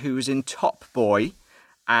actor who was in Top Boy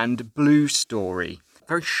and Blue Story.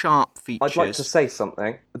 Very sharp features. I'd like to say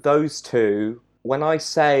something. Those two, when I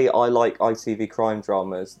say I like ITV crime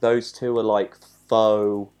dramas, those two are like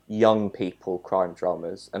faux young people crime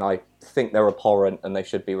dramas, and I think they're abhorrent and they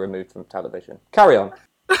should be removed from television. Carry on.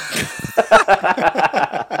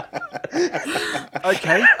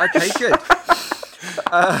 Okay, good.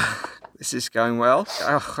 This is going well.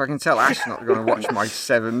 Oh, I can tell Ash's not going to watch my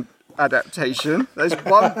 7 adaptation. There's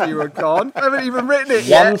 1 viewer gone. I haven't even written it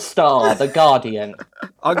yet. 1 star, The Guardian.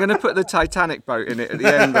 I'm going to put the Titanic boat in it at the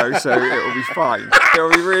end, though, so it'll be fine. It'll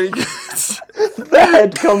be really good. The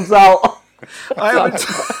head comes out. I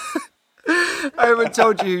haven't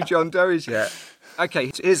told you who John Doe is yet.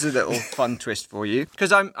 Okay, here's a little fun twist for you,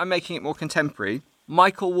 because I'm making it more contemporary.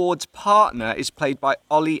 Michael Ward's partner is played by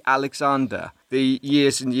Ollie Alexander, the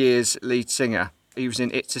Years and Years lead singer. He was in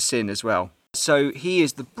It's a Sin as well. So he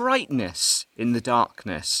is the brightness in the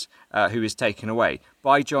darkness who is taken away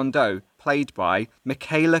by John Doe, played by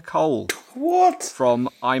Michaela Cole. What? From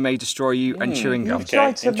I May Destroy You and Chewing Gum. You've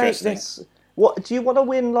tried to make interesting. this... What, do you want to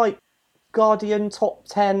win, like, Guardian Top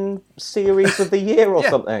 10 Series of the Year or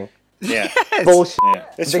something? Yeah. Bullshit. Yeah.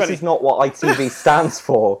 It's This funny. is not what ITV stands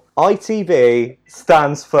for. ITV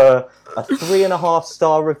stands for a 3.5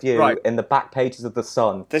 star review Right. in the back pages of The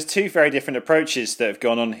Sun. There's 2 very different approaches that have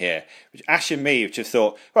gone on here. Which Ash and me have just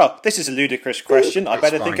thought, well, this is a ludicrous question. I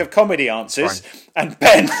better think fine. of comedy answers. And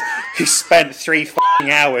Ben, who spent 3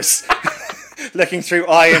 hours looking through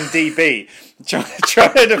IMDb, trying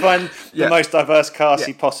to find the most diverse cast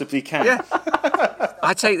he possibly can. Yeah.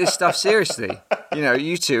 I take this stuff seriously. You know,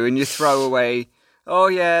 you two and you throw away, oh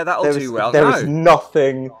yeah, that'll do well. There No. is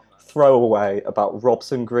nothing throwaway about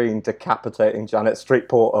Robson Green decapitating Janet Street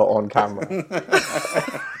Porter on camera.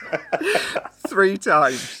 3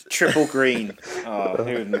 times. Triple Green. Oh,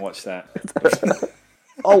 who wouldn't watch that?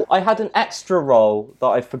 Oh, I had an extra role that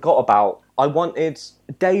I forgot about. I wanted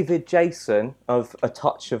David Jason of A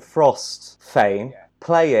Touch of Frost fame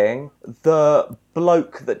playing the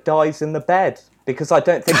bloke that dies in the bed, because I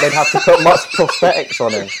don't think they'd have to put much prosthetics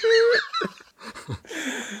on him.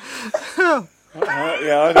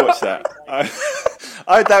 Yeah, I'd watch that.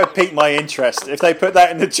 That would pique my interest if they put that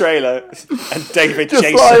in the trailer and David Just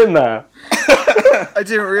Jason. lying there. I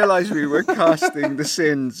didn't realise we were casting the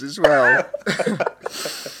sins as well.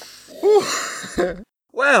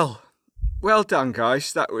 Well done,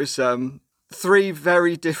 guys. That was 3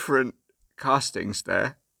 very different castings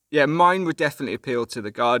there. Yeah, mine would definitely appeal to the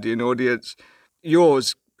Guardian audience.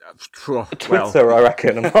 Yours, well, Twitter, I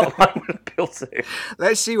reckon, and what mine would appeal to.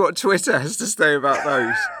 let's see what Twitter has to say about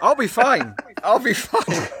those. I'll be fine.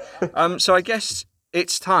 So I guess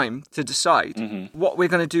it's time to decide what we're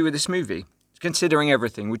going to do with this movie. Considering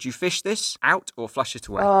everything, would you fish this out or flush it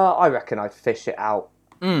away? I reckon I'd fish it out.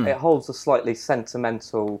 It holds a slightly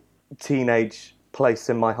sentimental teenage place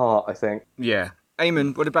in my heart, I think. Yeah.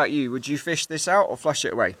 Eamon, what about you? Would you fish this out or flush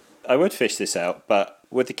it away? I would fish this out, but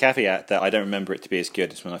with the caveat that I don't remember it to be as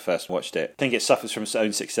good as when I first watched it. I think it suffers from its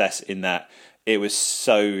own success in that it was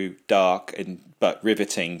so dark but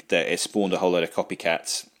riveting that it spawned a whole load of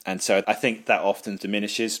copycats. And so I think that often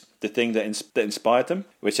diminishes the thing that inspired them,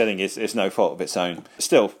 which I think is no fault of its own.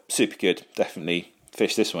 Still, super good. Definitely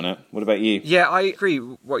fish this one out. What about you? Yeah, I agree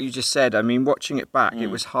with what you just said. I mean, watching it back, it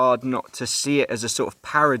was hard not to see it as a sort of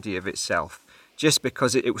parody of itself, just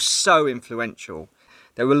because it was so influential.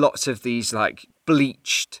 There were lots of these like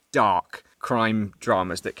bleached, dark crime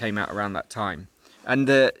dramas that came out around that time. And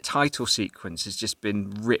the title sequence has just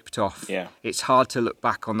been ripped off. Yeah. It's hard to look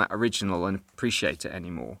back on that original and appreciate it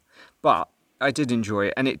anymore. But I did enjoy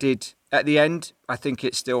it. And it did, at the end, I think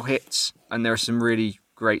it still hits. And there are some really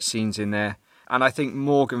great scenes in there. And I think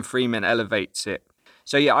Morgan Freeman elevates it.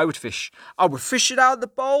 So yeah, I would fish it out of the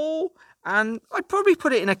bowl. And I'd probably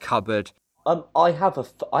put it in a cupboard. I have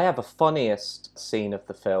a funniest scene of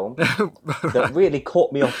the film that really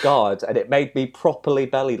caught me off guard, and it made me properly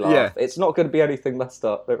belly laugh. Yeah. It's not going to be anything messed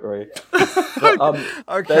up, don't worry. But,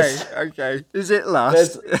 Okay. Is it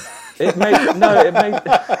last? it made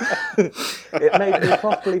it made me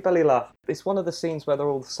properly belly laugh. It's one of the scenes where they're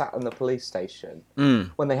all sat in the police station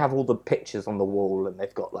when they have all the pictures on the wall and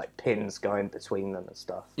they've got like pins going between them and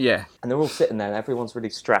stuff. Yeah. And they're all sitting there and everyone's really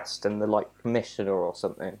stressed, and the like commissioner or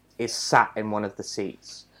something is sat in one of the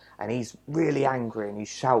seats and he's really angry and he's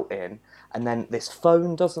shouting, and then this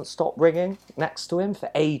phone doesn't stop ringing next to him for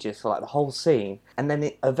ages, for like the whole scene, and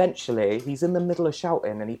then eventually he's in the middle of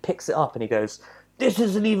shouting and he picks it up and he goes, "This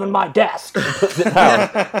isn't even my desk," and puts it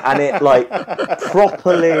down. And it like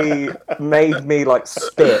properly made me like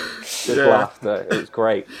spit with laughter. It was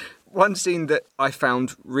great. One scene that I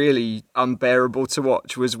found really unbearable to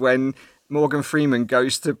watch was when Morgan Freeman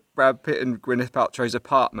goes to Brad Pitt and Gwyneth Paltrow's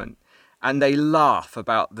apartment and they laugh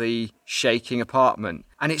about the shaking apartment.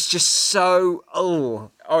 And it's just so,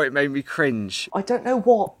 it made me cringe. I don't know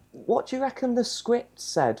what do you reckon the script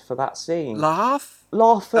said for that scene? Laugh?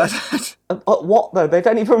 Laugh at what though? They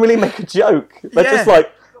don't even really make a joke. They're Yeah. just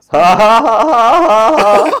like, ha ha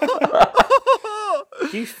ha ha ha.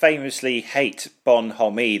 You famously hate Bon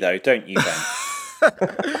Homie, though, don't you, Ben?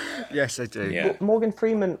 Yes, I do. Yeah. Morgan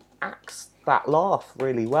Freeman acts that laugh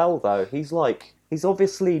really well, though. He's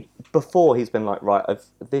obviously, before he's been like, right,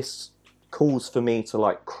 this calls for me to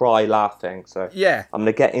like cry laughing, so Yeah. I'm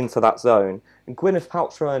gonna get into that zone. And Gwyneth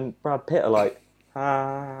Paltrow and Brad Pitt are like,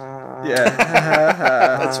 Yeah.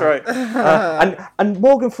 That's right. and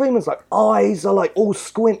Morgan Freeman's like eyes are like all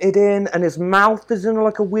squinted in, and his mouth is in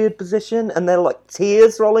like a weird position, and there are like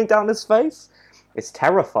tears rolling down his face. It's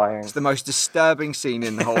terrifying. It's the most disturbing scene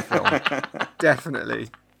in the whole film. Definitely.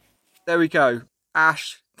 There we go.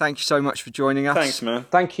 Ash, thank you so much for joining us. Thanks, man.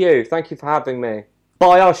 Thank you for having me.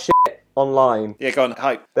 Buy our shit online. Yeah, go on,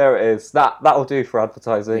 hype. There it is. That'll do for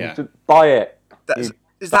advertising. Yeah. Just buy it.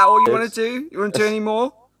 Is that all you want to do? You want to do any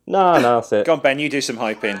more? No, that's it. Go on, Ben, you do some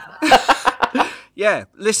hyping. Yeah,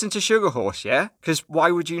 listen to Sugar Horse, yeah? Because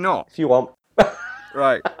why would you not? If you want.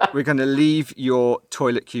 Right, we're going to leave your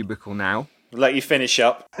toilet cubicle now. We'll let you finish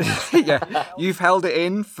up. Yeah, you've held it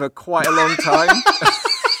in for quite a long time.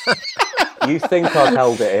 You think I've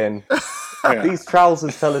held it in. Yeah. These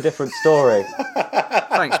trousers tell a different story.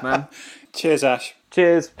 Thanks, man. Cheers, Ash.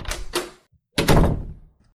 Cheers.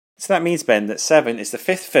 So that means, Ben, that 7 is the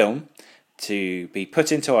 5th film to be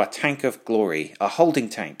put into our tank of glory, our holding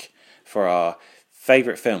tank for our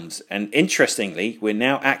favourite films. And interestingly, we're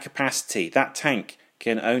now at capacity. That tank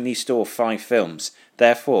can only store 5 films.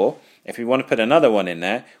 Therefore, if we want to put another one in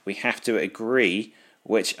there, we have to agree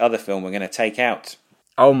which other film we're going to take out.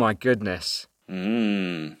 Oh my goodness.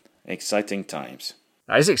 Exciting times.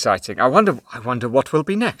 That is exciting. I wonder what will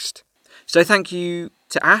be next. So thank you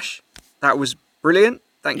to Ash. That was brilliant.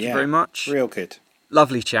 Thank you very much. Real good.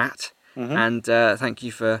 Lovely chat. And thank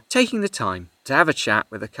you for taking the time to have a chat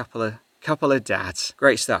with a couple of dads.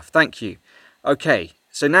 Great stuff. Thank you. Okay,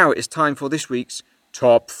 so now it's time for this week's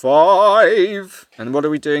Top 5. And what are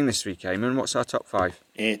we doing this week, Eamon? What's our Top 5?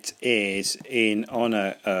 It is in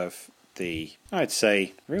honour of the, I'd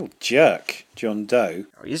say, real jerk, John Doe.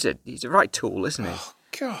 Oh, he's a right tool, isn't he? Oh,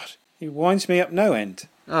 God. He winds me up no end.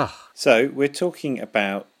 Oh, So, we're talking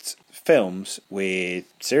about films with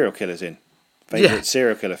serial killers in. Favourite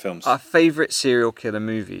serial killer films. our favourite serial killer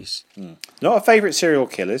movies. Not our favourite serial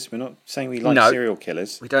killers. We're not saying we like No. serial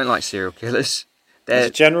killers. We don't like serial killers. As a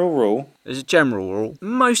general rule. There's a general rule.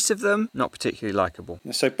 Most of them not particularly likeable.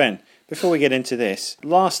 So, Ben, before we get into this,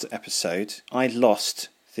 last episode, I lost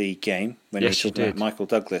the game when Yes, we you were talking about did. Michael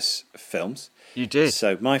Douglas films. You did.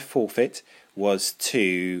 So my forfeit was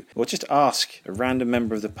to, or just ask a random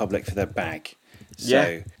member of the public for their bag. So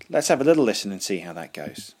Yeah. let's have a little listen and see how that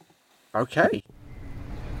goes. Okay.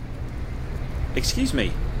 Excuse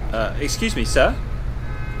me, sir.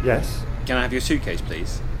 Yes. Can I have your suitcase,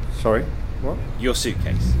 please? Sorry. What? Your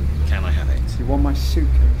suitcase. Can I have it? You want my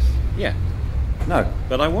suitcase? Yeah, No.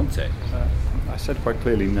 but I want it. I said quite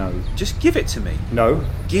clearly no. Just give it to me. No.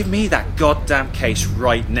 Give me that goddamn case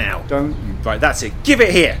right now. Don't you. Right, that's it. Give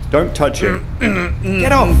it here. Don't touch it.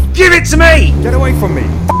 Get off. Give it to me. Get away from me.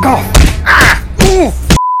 Fuck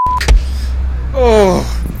off. Oh,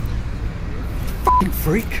 You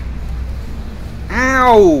freak.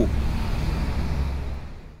 ow.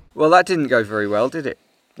 Well, that didn't go very well, did it?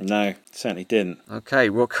 No, certainly didn't. Okay,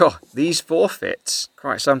 well, God, these forfeits,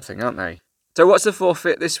 quite something, aren't they? So what's the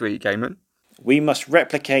forfeit this week, Eamon? We must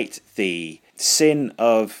replicate the sin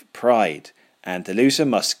of pride, and the loser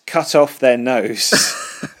must cut off their nose.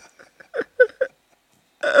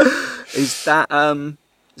 Is that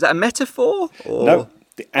a metaphor? Or... No,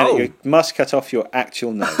 Oh. you must cut off your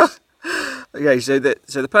actual nose. Okay, so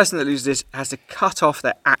the person that loses this has to cut off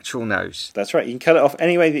their actual nose. That's right. You can cut it off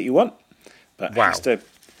any way that you want, but it Wow. has to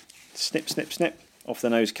snip, snip, snip. Off the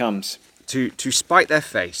nose comes, To spite their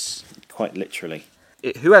face. quite literally.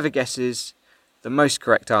 Whoever guesses the most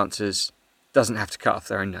correct answers doesn't have to cut off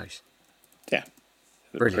their own nose. Yeah.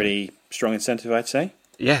 Brilliant. Pretty strong incentive, I'd say.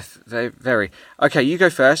 Yeah, very, very. Okay, you go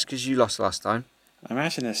first because you lost last time. I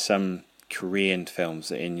imagine there's some Korean films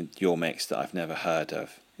that are in your mix that I've never heard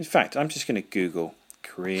of. In fact, I'm just going to Google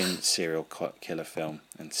Korean serial killer film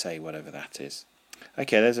and say whatever that is.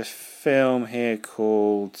 Okay, there's a film here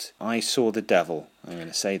called I Saw the Devil. I'm going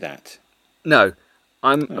to say that. No,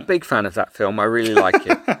 I'm a big fan of that film. I really like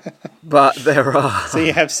it. But there are... So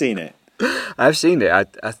you have seen it? I've seen it.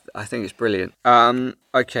 I think it's brilliant.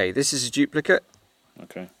 Okay, this is a duplicate.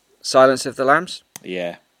 Okay. Silence of the Lambs.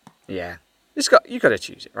 Yeah, Yeah. You got to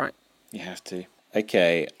choose it, right? you have to.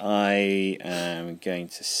 Okay, I am going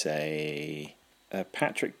to say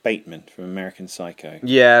Patrick Bateman from American Psycho.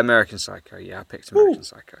 Yeah, American Psycho. Yeah, I picked American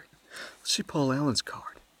Psycho. Let's see Paul Allen's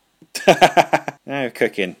card. Now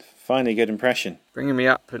cooking. Finally, good impression. Bringing me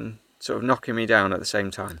up and sort of knocking me down at the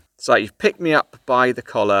same time. It's like you've picked me up by the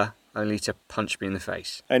collar only to punch me in the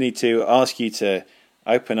face. I need to ask you to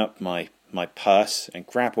open up my purse and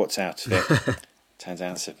grab what's out of it. Turns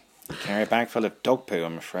out it's a carry bag full of dog poo,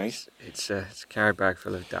 I'm afraid. It's a carry bag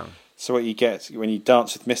full of down. So what you get when you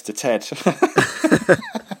dance with Mr. Ted.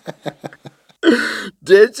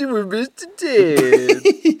 Dancing with Mr.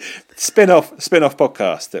 Ted. Spin-off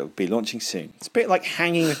podcast that will be launching soon. It's a bit like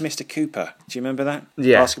Hanging with Mr. Cooper. Do you remember that?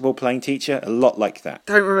 Yeah. Basketball playing teacher, a lot like that.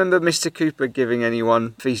 Don't remember Mr. Cooper giving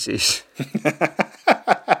anyone feces.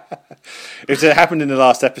 It happened in the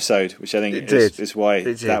last episode, which I think It did. is why It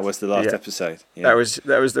did. that was the last Yeah. episode. Yeah.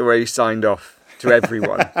 That was the way he signed off to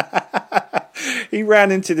everyone. He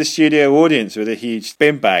ran into the studio audience with a huge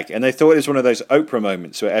bin bag, and they thought it was one of those Oprah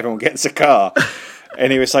moments where everyone gets a car,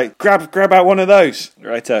 and he was like, "Grab out one of those."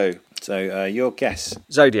 Righto. So your guess?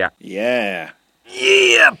 Zodiac. Yeah.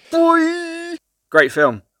 Yeah, boy. Great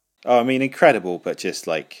film. Oh, I mean, incredible, but just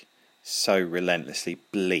like so relentlessly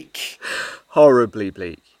bleak. Horribly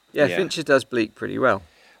bleak. Yeah, Yeah. Fincher does bleak pretty well.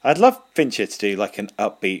 I'd love Fincher to do like an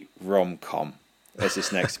upbeat rom-com as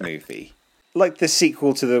his next movie. Like the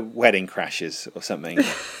sequel to The Wedding Crashers or something.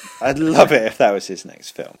 I'd love it if that was his next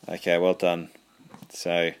film. Okay, well done.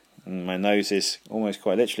 So, my nose is almost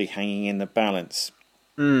quite literally hanging in the balance.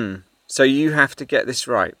 So you have to get this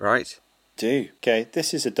right? Do. Okay,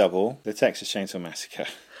 this is a double. The Texas Chainsaw Massacre.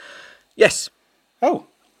 Yes. Oh,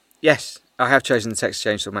 Yes, I have chosen the Texas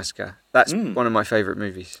Chainsaw Massacre. That's one of my favourite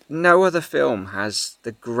movies. No other film has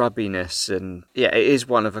the grubbiness and... Yeah, it is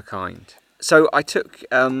one of a kind. So I took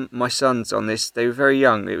my sons on this. They were very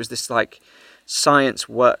young. It was this like science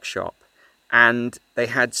workshop. And they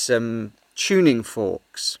had some tuning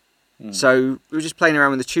forks. So we were just playing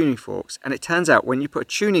around with the tuning forks. And it turns out when you put a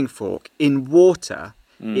tuning fork in water,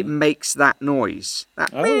 it makes that noise.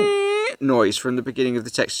 That noise from the beginning of the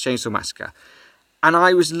Texas Chainsaw Massacre. And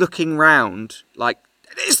I was looking round like,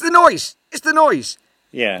 it's the noise! It's the noise!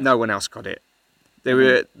 yeah. No one else got it. There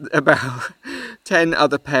were about 10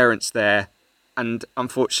 other parents there, and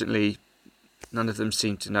unfortunately, none of them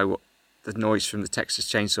seemed to know what the noise from the Texas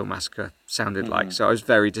Chainsaw Massacre sounded like. So I was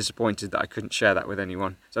very disappointed that I couldn't share that with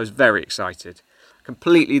anyone. So I was very excited.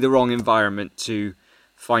 Completely the wrong environment to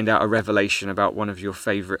find out a revelation about one of your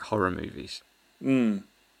favourite horror movies.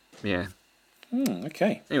 Yeah.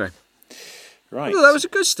 Okay, Anyway. right. Well, that was a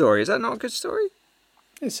good story. Is that not a good story?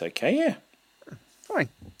 It's okay, yeah. Fine.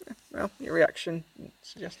 Yeah, well, your reaction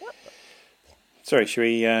suggests that. Sorry, do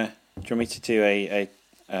you want me to do a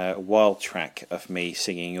wild track of me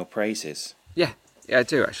singing your praises? Yeah, I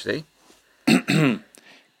do actually.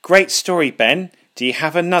 Great story, Ben. Do you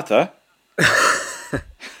have another?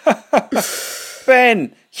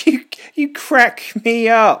 Ben, you crack me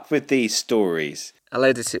up with these stories. I'll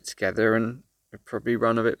edit it together and it'll probably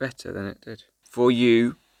run a bit better than it did. For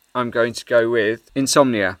you, I'm going to go with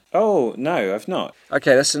Insomnia. Oh, no, I've not.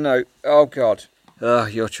 Okay, that's a no. Oh, God.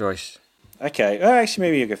 Your choice. Okay, actually,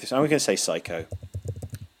 maybe you'll go for this. I'm going to say Psycho.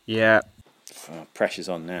 Yeah. Oh, pressure's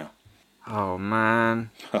on now. Oh, man.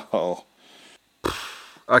 Oh,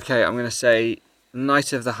 Okay, I'm going to say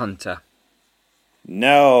Night of the Hunter.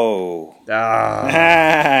 no.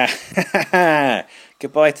 Ah.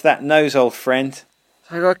 Goodbye to that nose, old friend.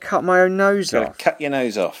 I got to cut my own nose Got to off. cut your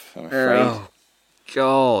nose off, I'm afraid. Oh,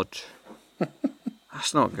 God.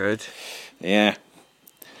 That's not good. Yeah.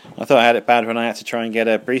 I thought I had it bad when I had to try and get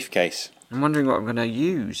a briefcase. I'm wondering what I'm going to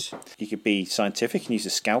use. You could be scientific and use a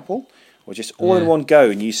scalpel, or just all in one go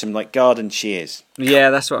and use some like garden shears. Yeah,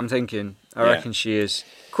 that's what I'm thinking. I reckon shears.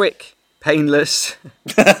 Quick, painless.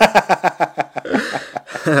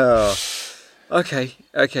 Oh.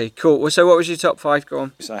 Okay, cool. Well, so what was your top 5? Go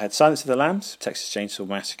on. So I had Silence of the Lambs, Texas Chainsaw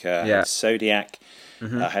Massacre, I had Zodiac,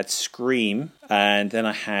 I had Scream, and then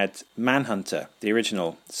I had Manhunter, the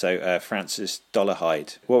original, so Francis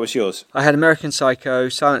Dollarhide. What was yours? I had American Psycho,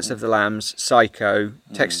 Silence of the Lambs, Psycho,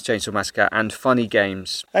 Texas Chainsaw Massacre, and Funny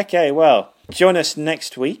Games. Okay, well, join us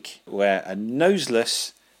next week where a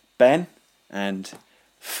noseless Ben and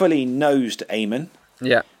fully nosed Eamon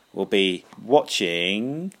will be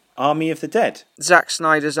watching Army of the Dead. Zack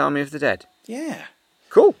Snyder's Army of the Dead. Yeah.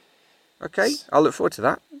 Cool. Okay, I'll look forward to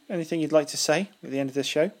that. Anything you'd like to say at the end of this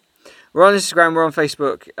show? We're on Instagram, we're on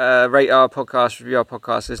Facebook. Rate our podcast, review our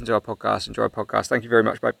podcast, listen to our podcast, enjoy our podcast. Thank you very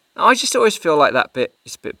much. Bye. I just always feel like that bit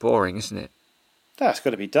is a bit boring, isn't it? That's got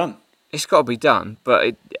to be done. It's got to be done,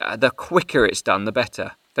 but the quicker it's done, the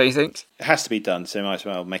better. Don't you think? It has to be done, so might as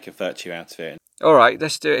well make a virtue out of it. All right,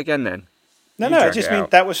 let's do it again then. No, I just mean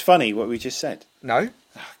that was funny, what we just said. No?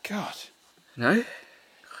 Oh, God. No?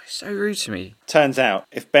 So rude to me. Turns out,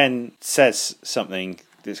 if Ben says something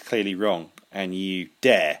that's clearly wrong and you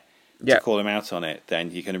dare to call him out on it,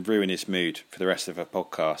 then you're going to ruin his mood for the rest of our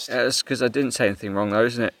podcast. That's because I didn't say anything wrong, though,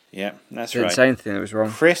 isn't it? Yeah, that's Didn't right. say anything that was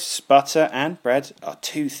wrong. Crisps, butter, and bread are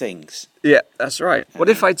two things. Yeah, that's right. What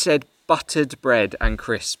if I'd said buttered bread and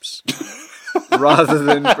crisps rather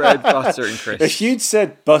than bread, butter, and crisps? If you'd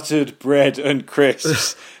said buttered bread and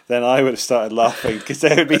crisps, then I would have started laughing because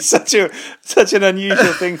that would be such an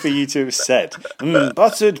unusual thing for you to have said.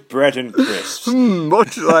 Buttered bread and crisps.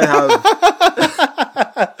 What shall I have?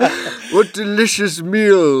 What delicious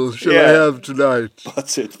meal shall I have tonight?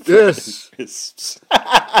 Buttered bread and crisps.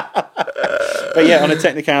 But yeah, on a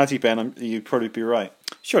technicality, Ben, you'd probably be right.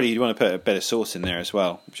 Surely you'd want to put a bit of sauce in there as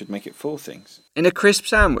well, which would make it 4 things. In a crisp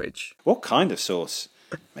sandwich? What kind of sauce?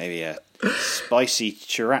 Maybe a spicy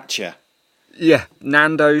sriracha. Yeah,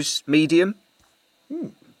 Nando's medium.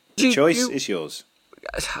 The choice is yours.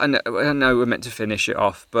 I know we're meant to finish it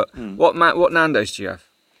off, but what Nando's do you have?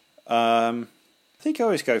 I think I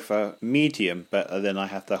always go for medium, but then I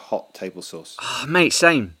have the hot table sauce. Oh, mate,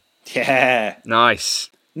 same. Yeah.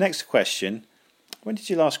 Nice. Next question. When did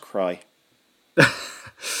you last cry?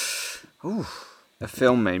 Ooh, a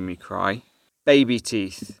film made me cry. Baby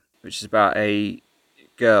Teeth, which is about a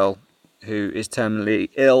girl who is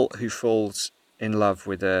terminally ill, who falls in love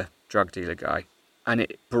with a drug dealer guy. And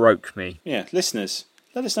it broke me. Yeah, listeners,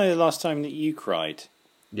 let us know the last time that you cried.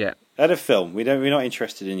 Yeah. At a film. We're not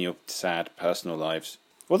interested in your sad personal lives.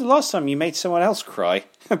 Or the last time you made someone else cry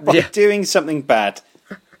by doing something bad.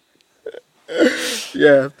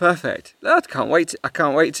 Yeah, perfect. I can't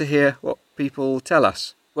wait to hear what people tell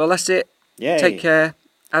us. Well, that's it. Yay. Take care.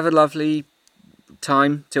 Have a lovely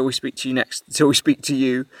time till we speak to you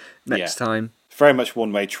next time. Very much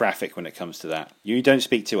one-way traffic when it comes to that. You don't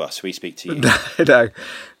speak to us, we speak to you. No,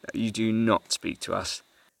 you do not speak to us.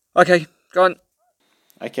 Okay, go on.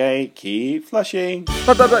 Okay, keep flushing.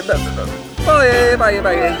 Bye.